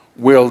Center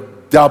will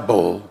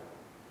double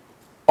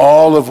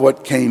all of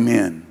what came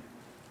in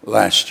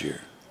last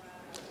year.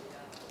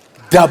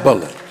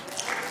 Double it.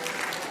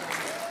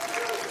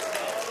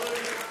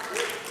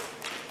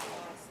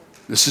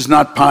 This is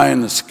not pie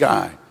in the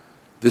sky.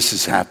 This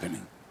is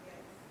happening.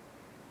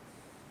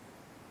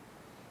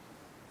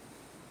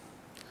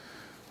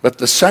 But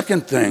the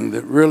second thing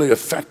that really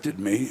affected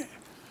me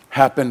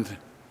happened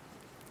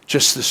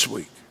just this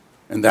week,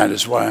 and that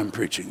is why I'm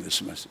preaching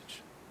this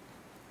message.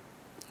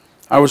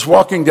 I was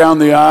walking down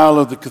the aisle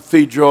of the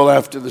cathedral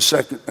after the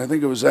second, I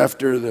think it was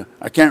after the,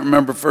 I can't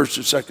remember, first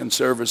or second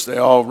service. They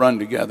all run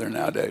together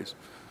nowadays.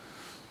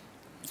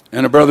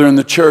 And a brother in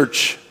the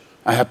church,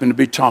 I happened to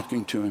be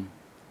talking to him.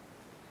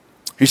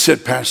 He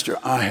said, Pastor,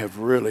 I have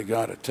really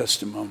got a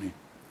testimony.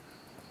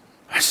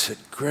 I said,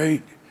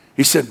 great.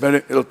 He said, but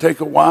it'll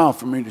take a while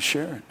for me to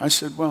share it. I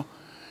said, well,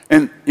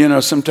 and you know,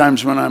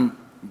 sometimes when I'm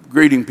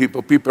greeting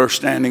people, people are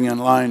standing in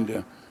line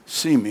to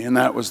see me, and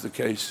that was the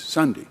case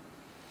Sunday.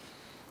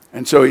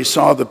 And so he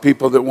saw the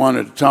people that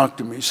wanted to talk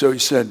to me. So he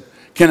said,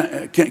 can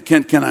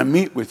I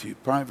meet with you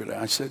privately?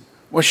 I said,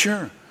 well,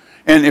 sure.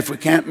 And if we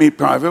can't meet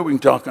private, we can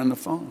talk on the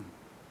phone.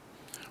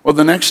 Well,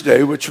 the next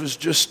day, which was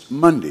just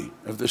Monday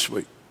of this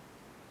week,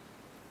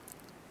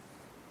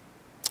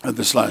 of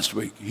this last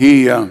week,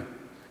 he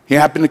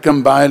happened to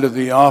come by to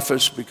the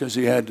office because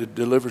he had to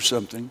deliver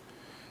something,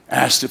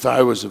 asked if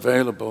I was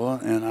available,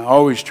 and I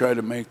always try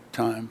to make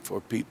time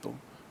for people.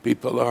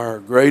 People are our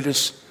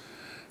greatest.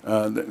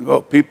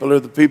 People are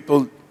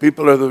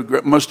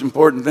the most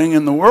important thing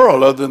in the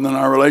world other than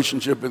our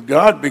relationship with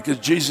God, because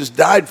Jesus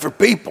died for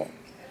people.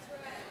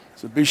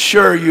 So be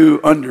sure you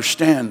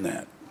understand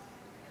that.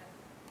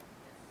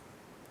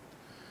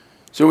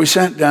 So we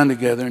sat down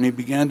together and he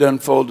began to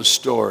unfold a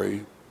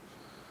story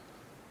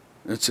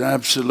that's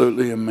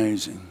absolutely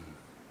amazing.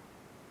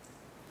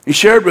 He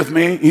shared with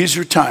me, he's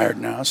retired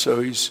now,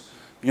 so he's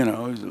a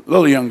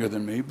little younger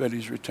than me, but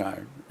he's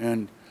retired.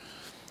 And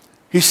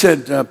he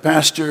said,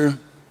 Pastor,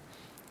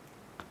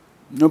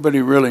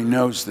 nobody really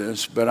knows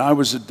this, but I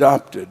was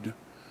adopted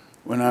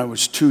when I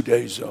was 2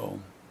 days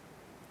old.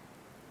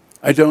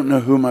 I don't know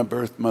who my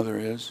birth mother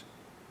is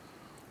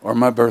or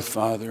my birth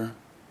father.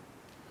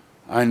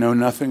 I know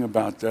nothing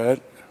about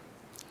that.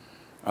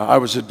 I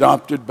was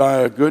adopted by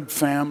a good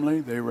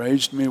family. They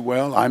raised me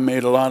well. I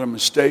made a lot of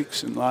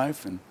mistakes in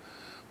life,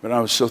 but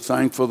I was so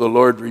thankful the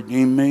Lord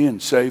redeemed me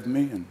and saved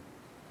me, and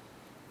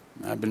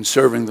I've been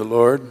serving the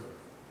Lord.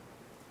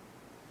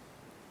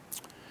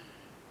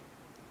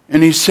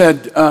 And he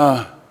said,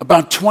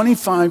 about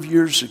 25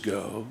 years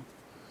ago,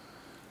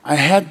 I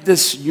had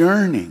this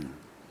yearning.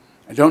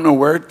 I don't know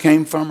where it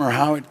came from or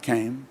how it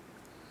came,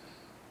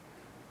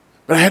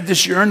 but I had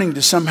this yearning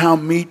to somehow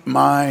meet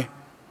my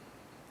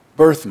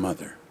birth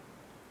mother.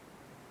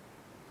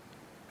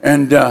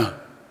 And I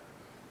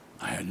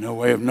had no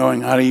way of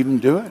knowing how to even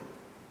do it.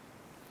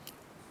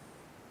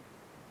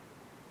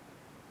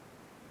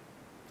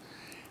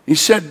 He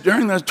said,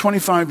 during those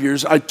 25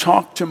 years, I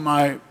talked to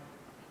my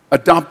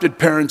adopted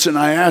parents and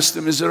I asked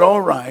them, is it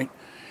all right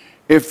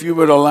if you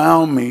would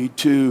allow me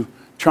to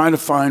try to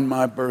find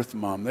my birth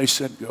mom? They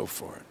said, go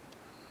for it.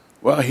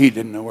 Well, he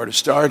didn't know where to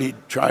start. He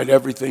tried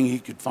everything he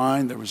could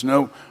find. There was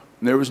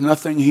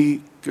nothing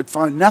he could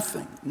find.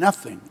 Nothing.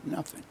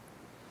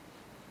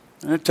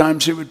 And at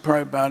times he would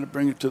pray about it,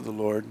 bring it to the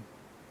Lord.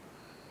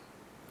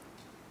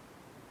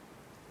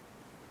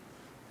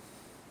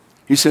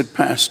 He said,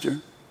 Pastor,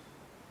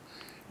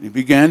 he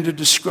began to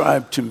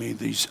describe to me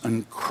these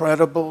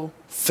incredible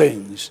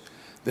things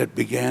that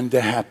began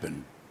to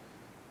happen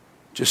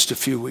just a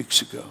few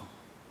weeks ago.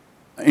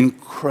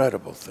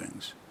 Incredible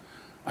things.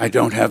 I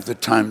don't have the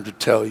time to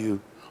tell you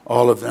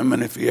all of them,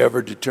 and if he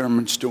ever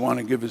determines to want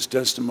to give his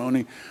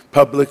testimony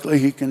publicly,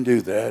 he can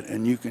do that,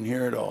 and you can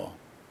hear it all.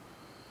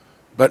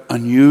 But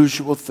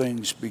unusual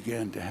things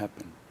began to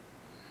happen.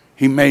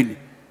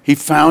 He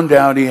found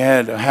out he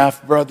had a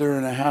half-brother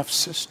and a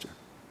half-sister.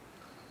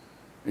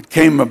 It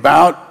came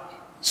about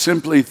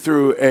simply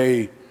through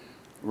a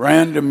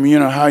random, you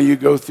know how you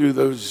go through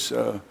those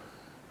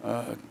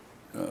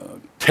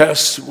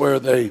tests where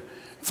they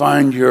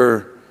find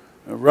your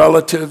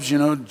relatives, you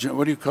know,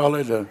 what do you call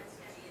it?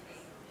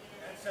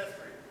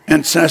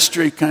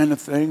 Ancestry kind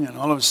of thing. And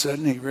all of a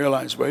sudden he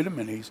realized, wait a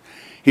minute,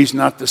 he's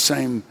not the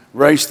same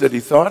race that he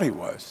thought he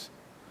was.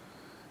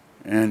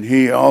 And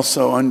he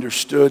also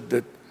understood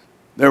that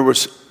there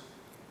was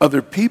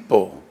other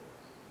people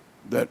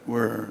that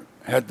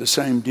had the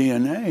same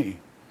DNA.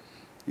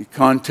 He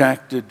found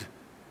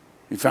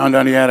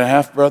out he had a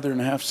half-brother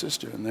and a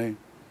half-sister, and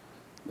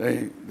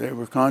they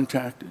were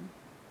contacted.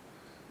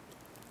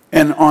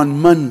 And on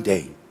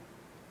Monday,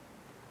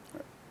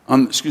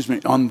 on the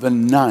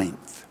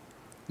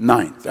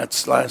 9th,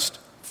 that's last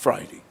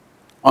Friday,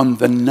 on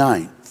the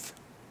 9th,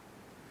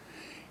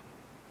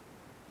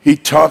 he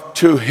talked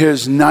to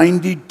his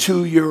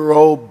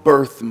 92-year-old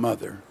birth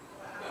mother.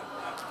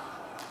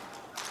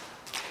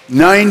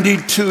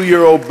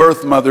 92-year-old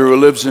birth mother who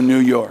lives in New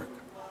York.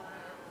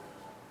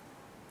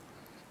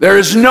 There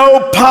is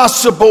no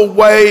possible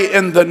way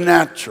in the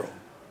natural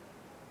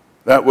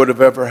that would have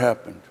ever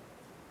happened.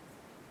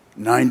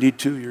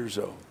 92 years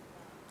old.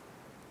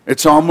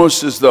 It's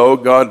almost as though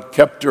God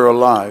kept her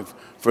alive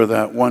for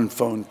that one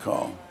phone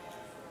call.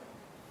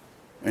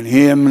 And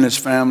him and his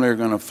family are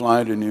going to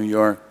fly to New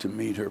York to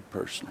meet her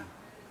personally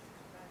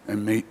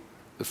and meet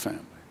the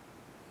family.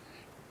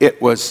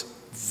 It was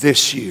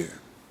this year,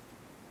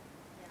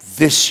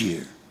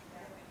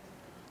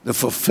 the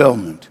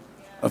fulfillment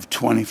of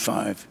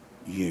 25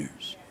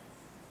 years.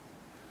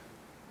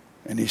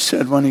 And he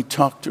said when he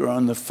talked to her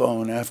on the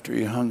phone after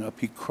he hung up,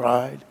 he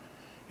cried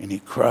and he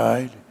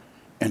cried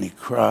and he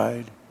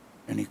cried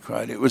and he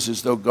cried. It was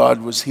as though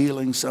God was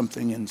healing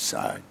something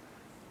inside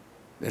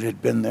that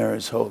had been there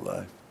his whole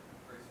life.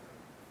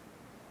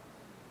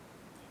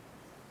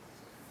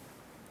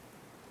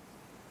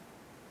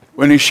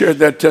 When he shared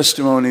that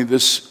testimony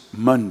this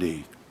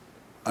Monday,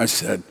 I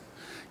said,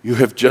 you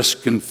have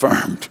just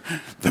confirmed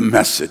the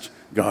message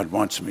God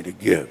wants me to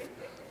give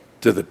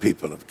to the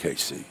people of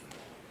KC.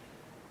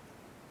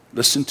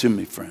 Listen to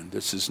me, friend.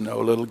 This is no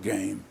little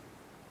game.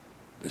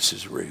 This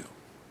is real.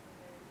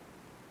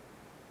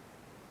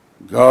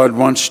 God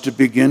wants to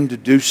begin to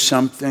do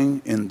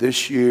something in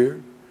this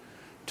year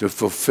to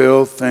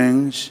fulfill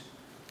things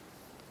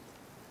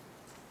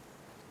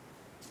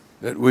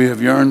that we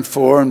have yearned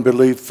for and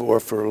believed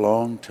for a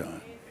long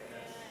time.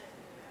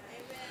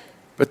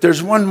 But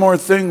there's one more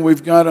thing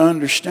we've got to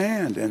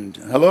understand. And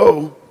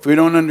hello, if we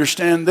don't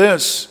understand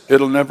this,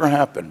 it'll never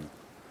happen.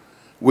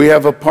 We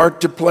have a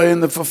part to play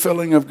in the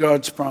fulfilling of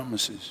God's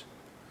promises.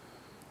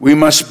 We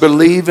must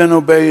believe and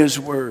obey his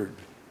word.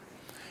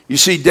 You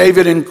see,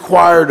 David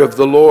inquired of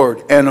the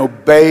Lord and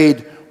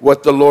obeyed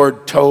what the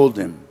Lord told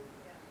him.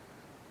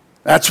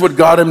 That's what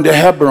got him to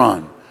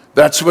Hebron.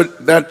 That's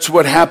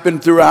what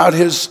happened throughout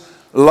his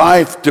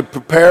life to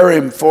prepare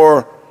him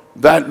for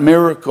that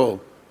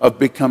miracle of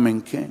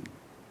becoming king.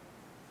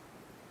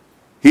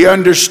 He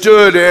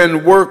understood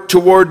and worked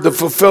toward the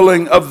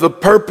fulfilling of the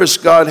purpose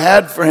God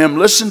had for him.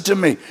 Listen to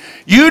me.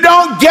 You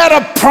don't get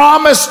a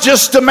promise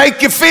just to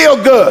make you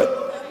feel good.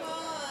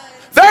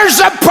 There's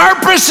a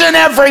purpose in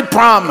every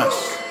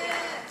promise.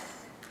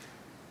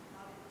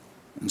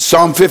 In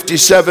Psalm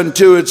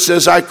 57:2 it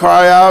says, I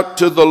cry out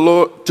to the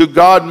Lord, to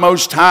God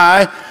Most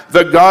High,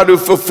 the God who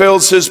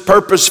fulfills his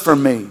purpose for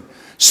me.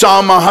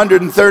 Psalm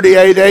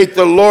 138:8,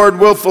 the Lord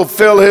will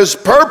fulfill his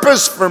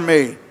purpose for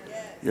me.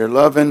 Your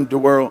love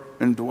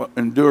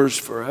endures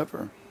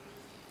forever.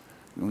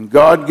 When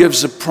God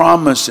gives a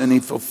promise and he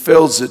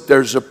fulfills it,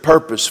 there's a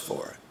purpose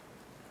for it.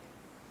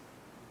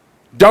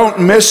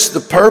 Don't miss the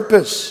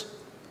purpose.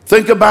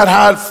 Think about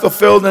how it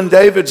fulfilled in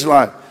David's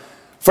life.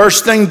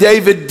 First thing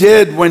David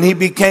did when he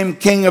became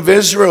king of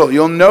Israel,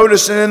 you'll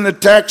notice it in the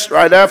text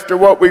right after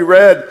what we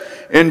read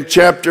in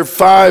chapter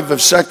 5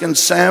 of 2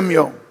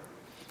 Samuel.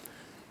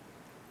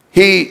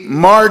 He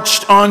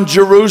marched on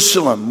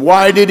Jerusalem.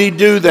 Why did he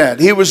do that?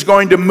 He was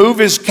going to move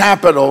his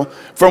capital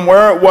from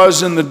where it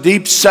was in the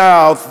deep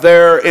south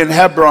there in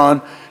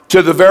Hebron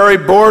to the very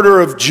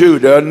border of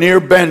Judah near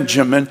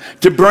Benjamin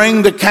to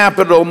bring the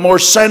capital more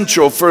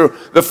central for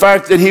the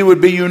fact that he would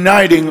be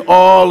uniting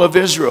all of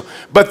Israel.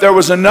 But there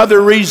was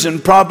another reason,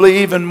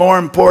 probably even more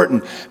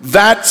important.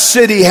 That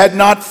city had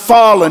not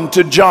fallen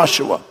to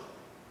Joshua.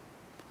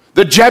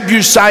 The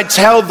Jebusites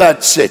held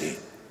that city.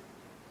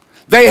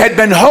 They had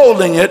been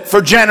holding it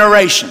for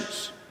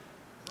generations.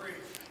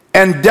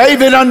 And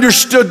David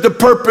understood the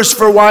purpose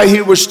for why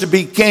he was to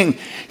be king.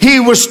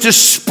 He was to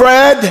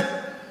spread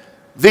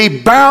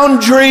the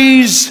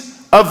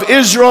boundaries of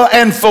Israel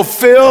and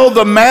fulfill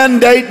the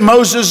mandate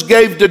Moses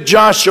gave to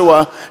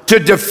Joshua to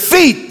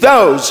defeat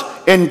those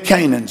in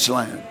Canaan's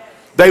land.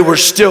 They were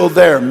still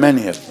there,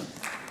 many of them.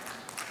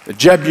 The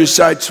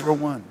Jebusites were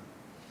one.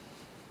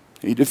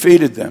 He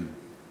defeated them.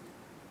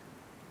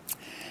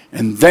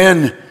 And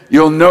then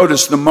you'll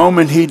notice the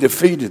moment he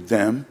defeated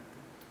them,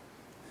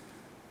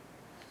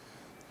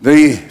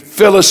 the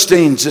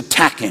Philistines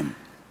attack him.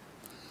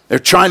 They're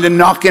trying to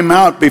knock him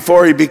out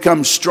before he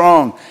becomes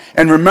strong.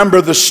 And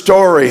remember the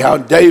story, how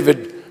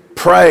David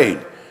prayed.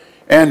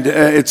 And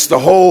it's the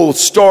whole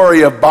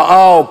story of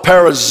Baal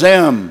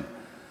Perazim,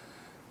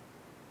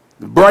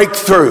 the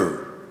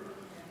breakthrough,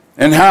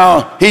 and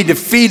how he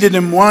defeated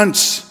him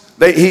once.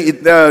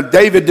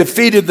 David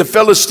defeated the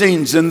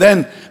Philistines, and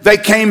then they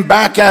came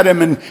back at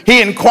him, and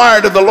he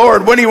inquired of the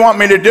Lord, what do you want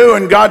me to do?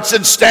 And God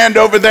said, stand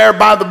over there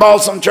by the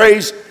balsam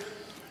trees.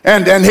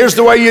 And here's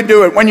the way you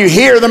do it. When you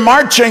hear the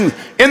marching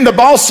in the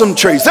balsam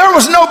trees, there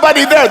was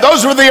nobody there.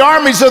 Those were the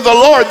armies of the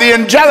Lord, the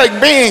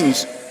angelic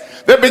beings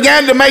that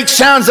began to make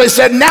sounds. They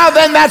said, now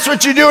then, that's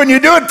what you do, and you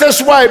do it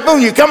this way. Boom,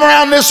 you come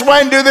around this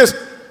way and do this.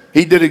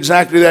 He did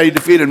exactly that. He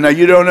defeated him. Now,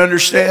 you don't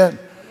understand.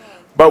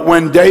 But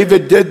when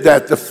David did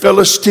that, the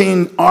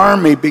Philistine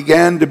army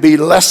began to be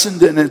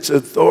lessened in its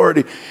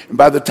authority. And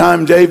by the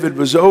time David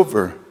was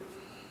over,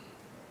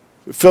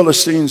 the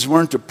Philistines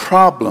weren't a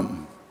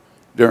problem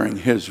during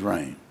his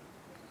reign.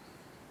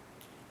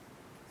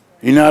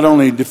 He not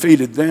only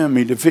defeated them,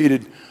 he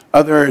defeated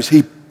others.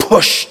 He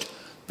pushed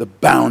the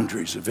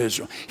boundaries of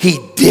Israel. He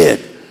did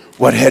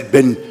what had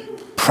been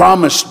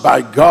promised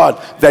by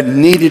God that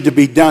needed to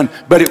be done,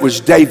 but it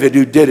was David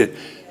who did it.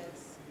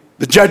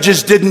 The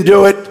judges didn't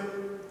do it.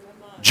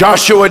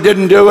 Joshua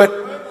didn't do it.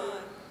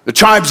 The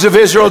tribes of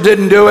Israel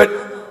didn't do it.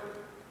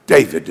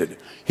 David did it.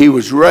 He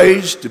was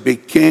raised to be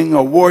king,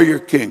 a warrior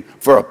king,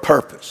 for a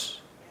purpose.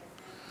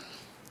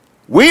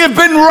 We have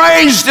been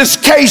raised as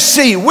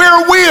KC.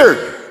 We're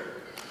weird.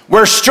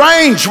 We're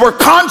strange. We're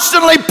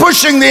constantly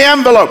pushing the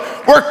envelope.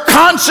 We're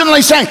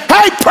constantly saying,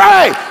 hey,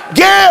 pray,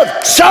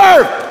 give,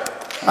 serve.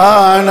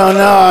 Oh,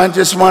 no, I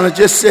just want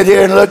to sit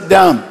here and look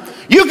dumb.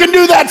 You can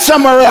do that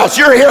somewhere else.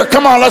 You're here.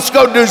 Come on, let's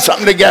go do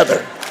something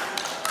together.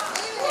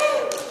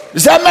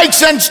 Does that make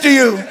sense to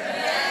you?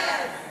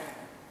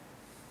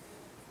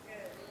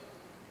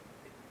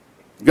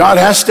 God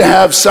has to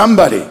have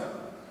somebody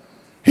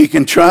he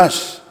can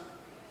trust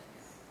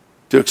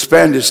to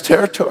expand his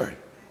territory.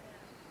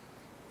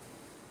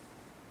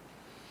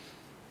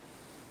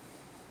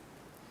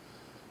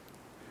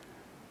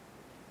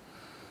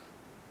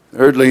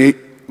 Thirdly,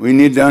 we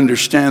need to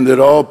understand that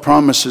all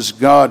promises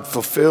God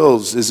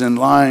fulfills is in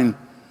our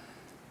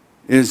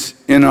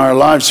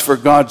lives for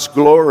God's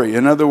glory.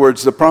 In other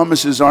words, the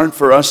promises aren't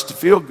for us to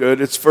feel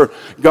good, it's for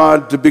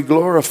God to be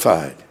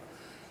glorified,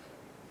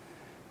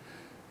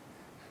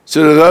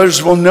 so that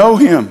others will know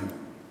him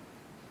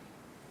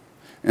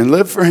and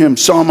live for him.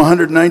 Psalm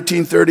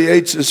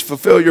 119:38 says,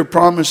 fulfill your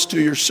promise to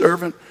your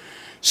servant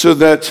so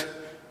that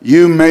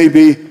you may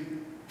be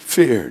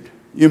feared.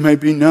 You may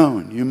be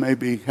known. You may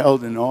be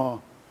held in awe.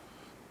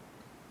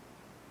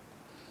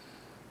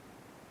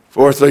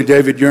 Fourthly,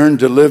 David yearned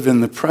to live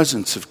in the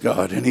presence of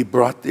God, and he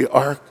brought the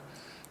ark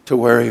to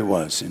where he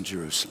was in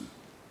Jerusalem.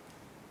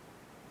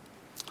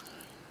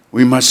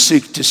 We must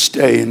seek to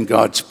stay in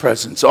God's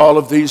presence. All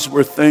of these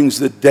were things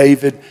that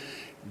David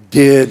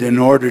did in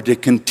order to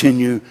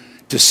continue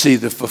to see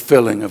the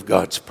fulfilling of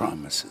God's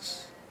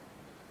promises.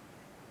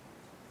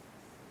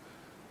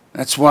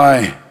 That's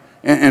why,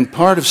 and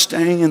part of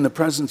staying in the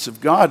presence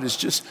of God is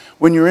just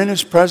when you're in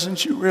his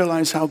presence, you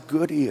realize how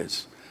good he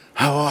is,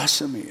 how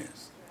awesome he is.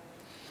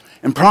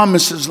 And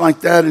promises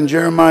like that in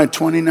Jeremiah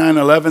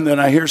 29:11 that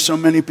I hear so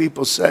many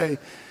people say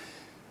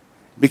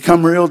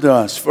become real to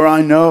us. For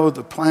I know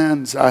the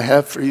plans I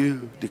have for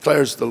you,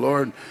 declares the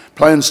Lord.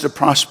 Plans to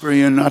prosper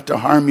you and not to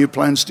harm you.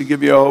 Plans to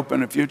give you a hope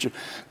and a future.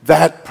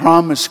 That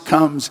promise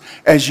comes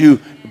as you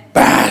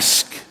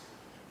bask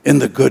in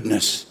the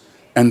goodness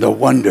and the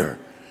wonder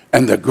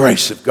and the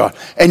grace of God.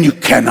 And you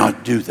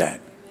cannot do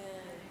that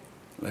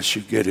unless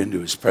you get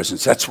into his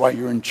presence. That's why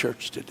you're in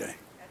church today.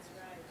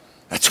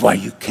 That's why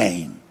you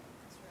came.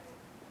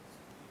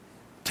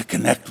 To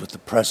connect with the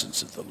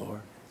presence of the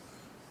Lord.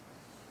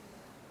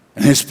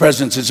 And his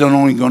presence is not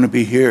only going to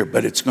be here,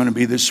 but it's going to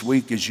be this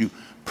week as you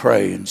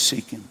pray and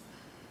seek him.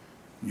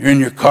 You're in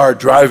your car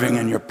driving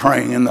and you're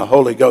praying in the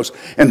Holy Ghost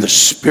and the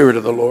Spirit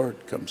of the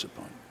Lord comes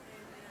upon you.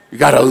 You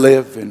got to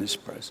live in his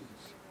presence.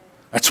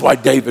 That's why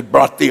David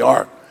brought the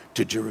ark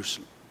to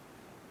Jerusalem.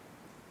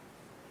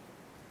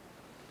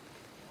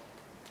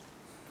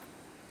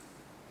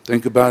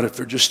 Think about it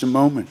for just a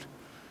moment.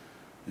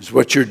 Is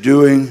what you're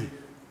doing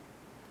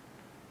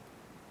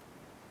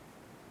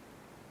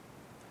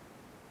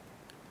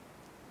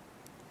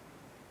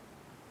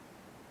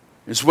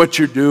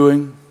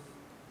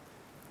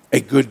a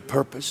good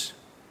purpose?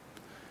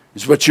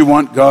 Is what you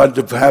want God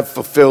to have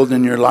fulfilled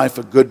in your life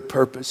a good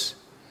purpose?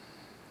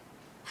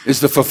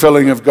 Is the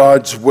fulfilling of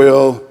God's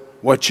will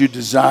what you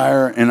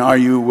desire, and are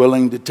you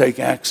willing to take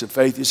acts of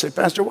faith? You say,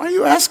 Pastor, why are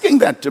you asking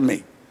that to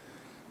me?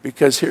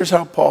 Because here's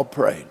how Paul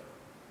prayed.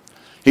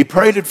 He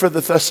prayed it for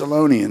the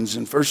Thessalonians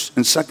in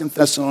 2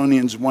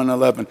 Thessalonians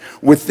 1:11.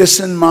 With this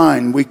in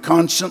mind, we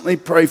constantly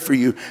pray for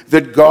you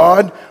that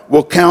God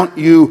will count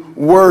you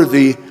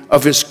worthy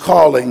of his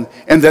calling,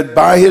 and that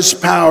by his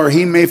power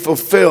he may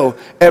fulfill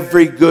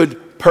every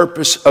good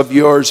purpose of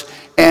yours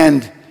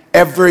and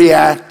every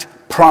act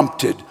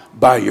prompted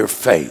by your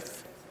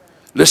faith.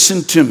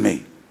 Listen to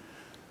me.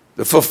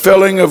 The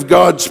fulfilling of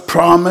God's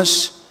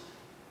promise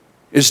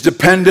is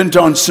dependent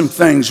on some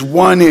things.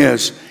 One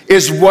is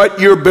what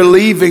you're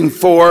believing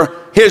for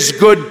his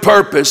good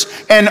purpose,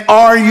 and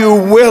are you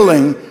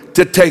willing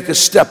to take a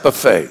step of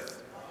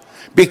faith?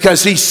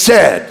 Because he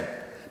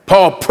said,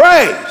 Paul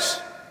prays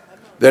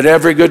that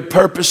every good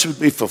purpose would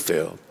be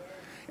fulfilled.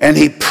 And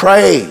he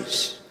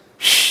prays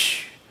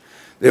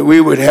that we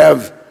would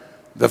have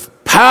the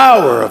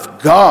power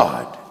of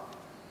God,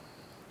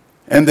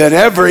 and that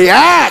every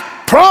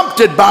act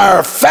prompted by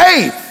our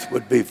faith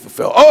would be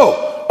fulfilled.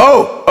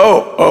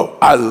 Oh,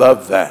 I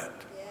love that.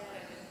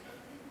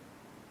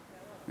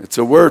 It's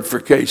a word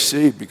for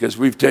KC because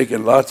we've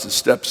taken lots of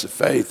steps of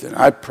faith, and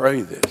I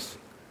pray this.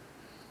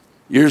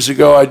 Years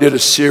ago, I did a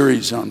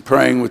series on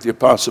praying with the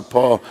Apostle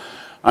Paul.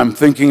 I'm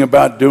thinking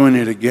about doing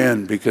it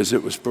again because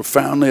it was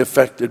profoundly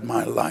affected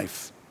my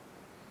life.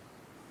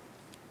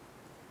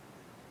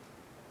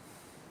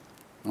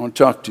 I want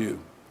to talk to you.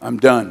 I'm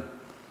done.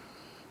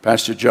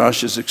 Pastor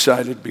Josh is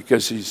excited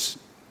because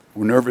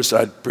we're nervous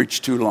I'd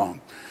preach too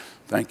long.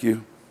 Thank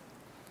you.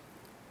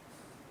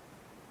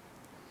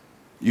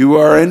 You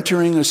are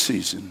entering a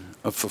season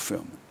of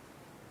fulfillment.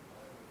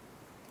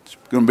 It's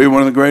going to be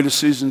one of the greatest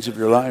seasons of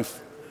your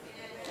life.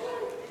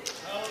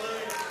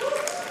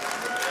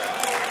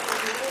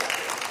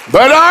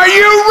 But are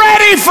you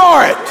ready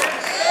for it?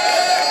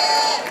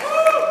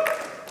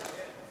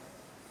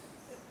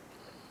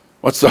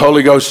 What's the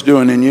Holy Ghost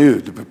doing in you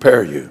to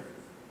prepare you?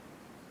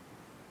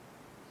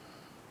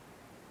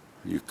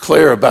 You're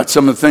clear about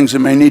some of the things that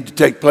may need to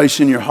take place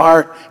in your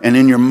heart and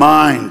in your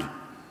mind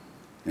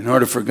in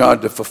order for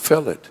God to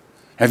fulfill it.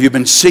 Have you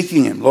been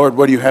seeking him? Lord,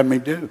 what do you have me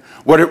do?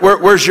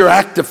 Where's your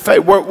act of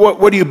faith?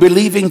 What are you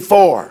believing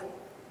for?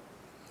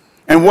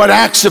 And what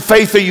acts of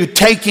faith are you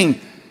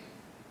taking?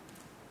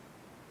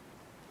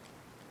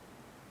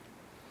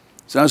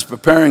 So I was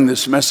preparing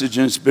this message,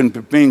 and it's been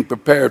being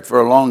prepared for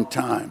a long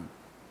time.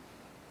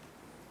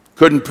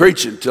 Couldn't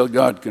preach it until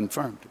God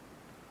confirmed it.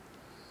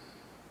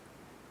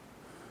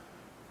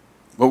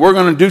 But we're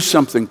going to do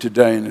something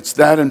today, and it's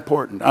that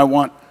important. I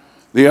want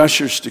the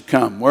ushers to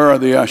come. Where are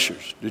the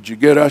ushers? Did you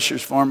get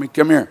ushers for me?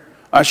 Come here.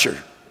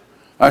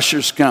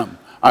 Ushers, come.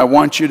 I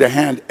want you to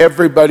hand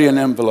everybody an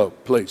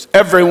envelope, please.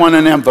 Everyone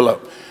an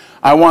envelope.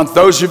 I want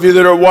those of you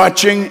that are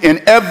watching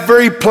in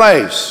every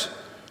place.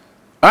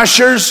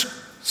 Ushers,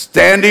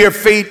 stand to your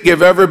feet.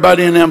 Give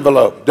everybody an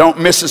envelope. Don't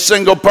miss a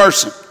single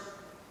person.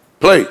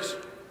 Please.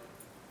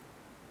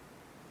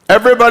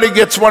 Everybody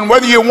gets one.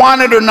 Whether you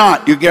want it or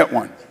not, you get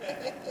one.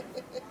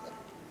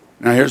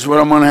 Now here's what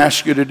I'm going to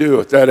ask you to do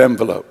with that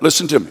envelope.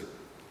 Listen to me.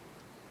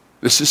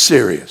 This is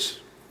serious.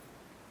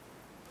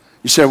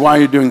 You say, why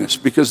are you doing this?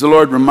 Because the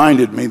Lord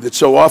reminded me that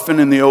so often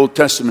in the Old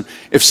Testament,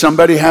 if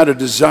somebody had a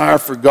desire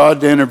for God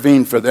to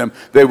intervene for them,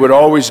 they would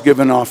always give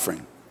an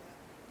offering.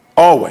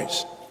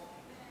 Always.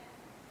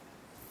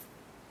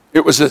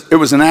 It was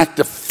an act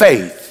of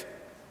faith.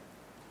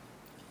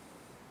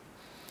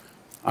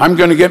 I'm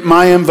going to get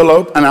my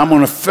envelope and I'm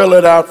going to fill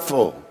it out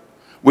full.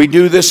 We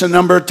do this a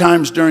number of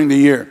times during the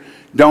year.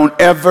 Don't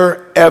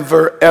ever,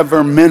 ever,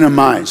 ever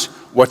minimize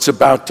what's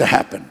about to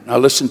happen. Now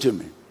listen to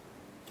me.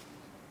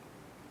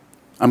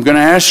 I'm going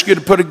to ask you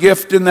to put a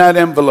gift in that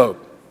envelope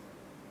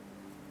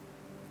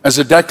as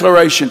a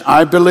declaration,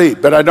 I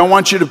believe. But I don't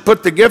want you to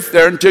put the gift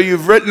there until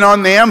you've written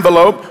on the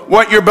envelope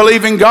what you're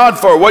believing God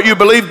for, what you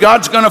believe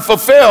God's going to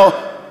fulfill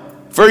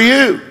for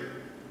you.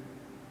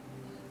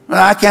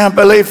 Well, I can't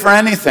believe for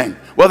anything.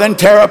 Well, then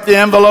tear up the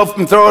envelope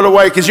and throw it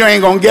away because you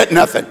ain't going to get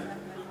nothing.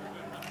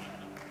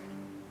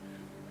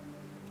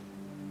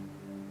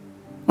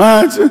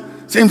 Well,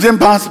 it seems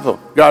impossible.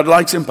 God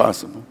likes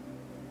impossible.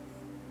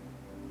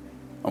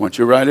 I want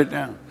you to write it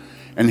down.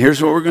 And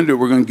here's what we're going to do.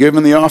 We're going to give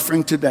him the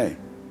offering today.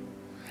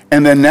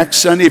 And then next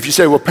Sunday, if you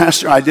say, well,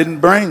 Pastor, I didn't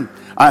bring.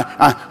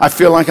 I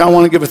feel like I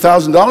want to give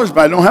 $1,000,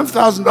 but I don't have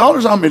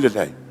 $1,000 on me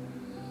today.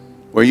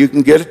 Well, you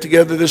can get it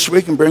together this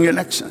week and bring it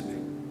next Sunday.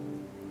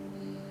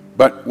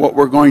 But what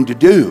we're going to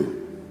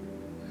do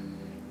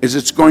is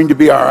it's going to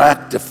be our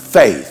act of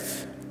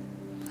faith.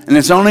 And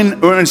it's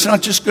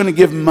not just going to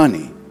give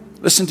money.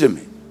 Listen to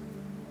me.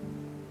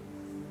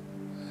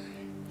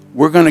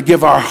 we're going to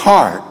give our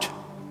heart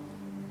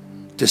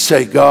to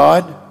say,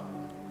 God,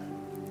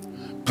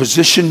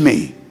 position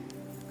me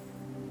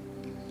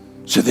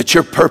so that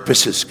your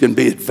purposes can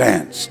be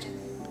advanced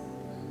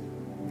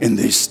in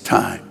this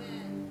time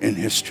in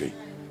history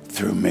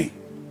through me.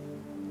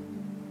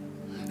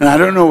 And I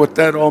don't know what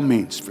that all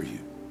means for you.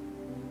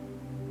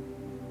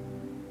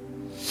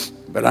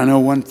 But I know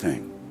one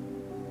thing.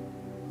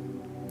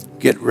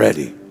 Get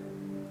ready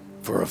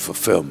for a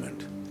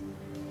fulfillment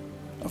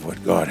of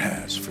what God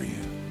has for you.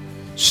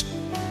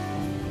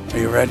 Are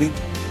you ready?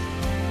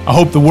 I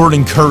hope the word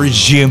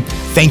encouraged you.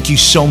 Thank you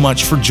so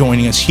much for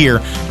joining us here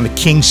on the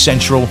King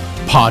Central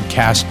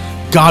podcast.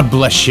 God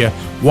bless you.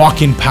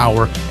 Walk in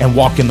power and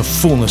walk in the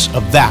fullness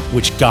of that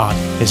which God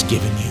has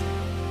given you.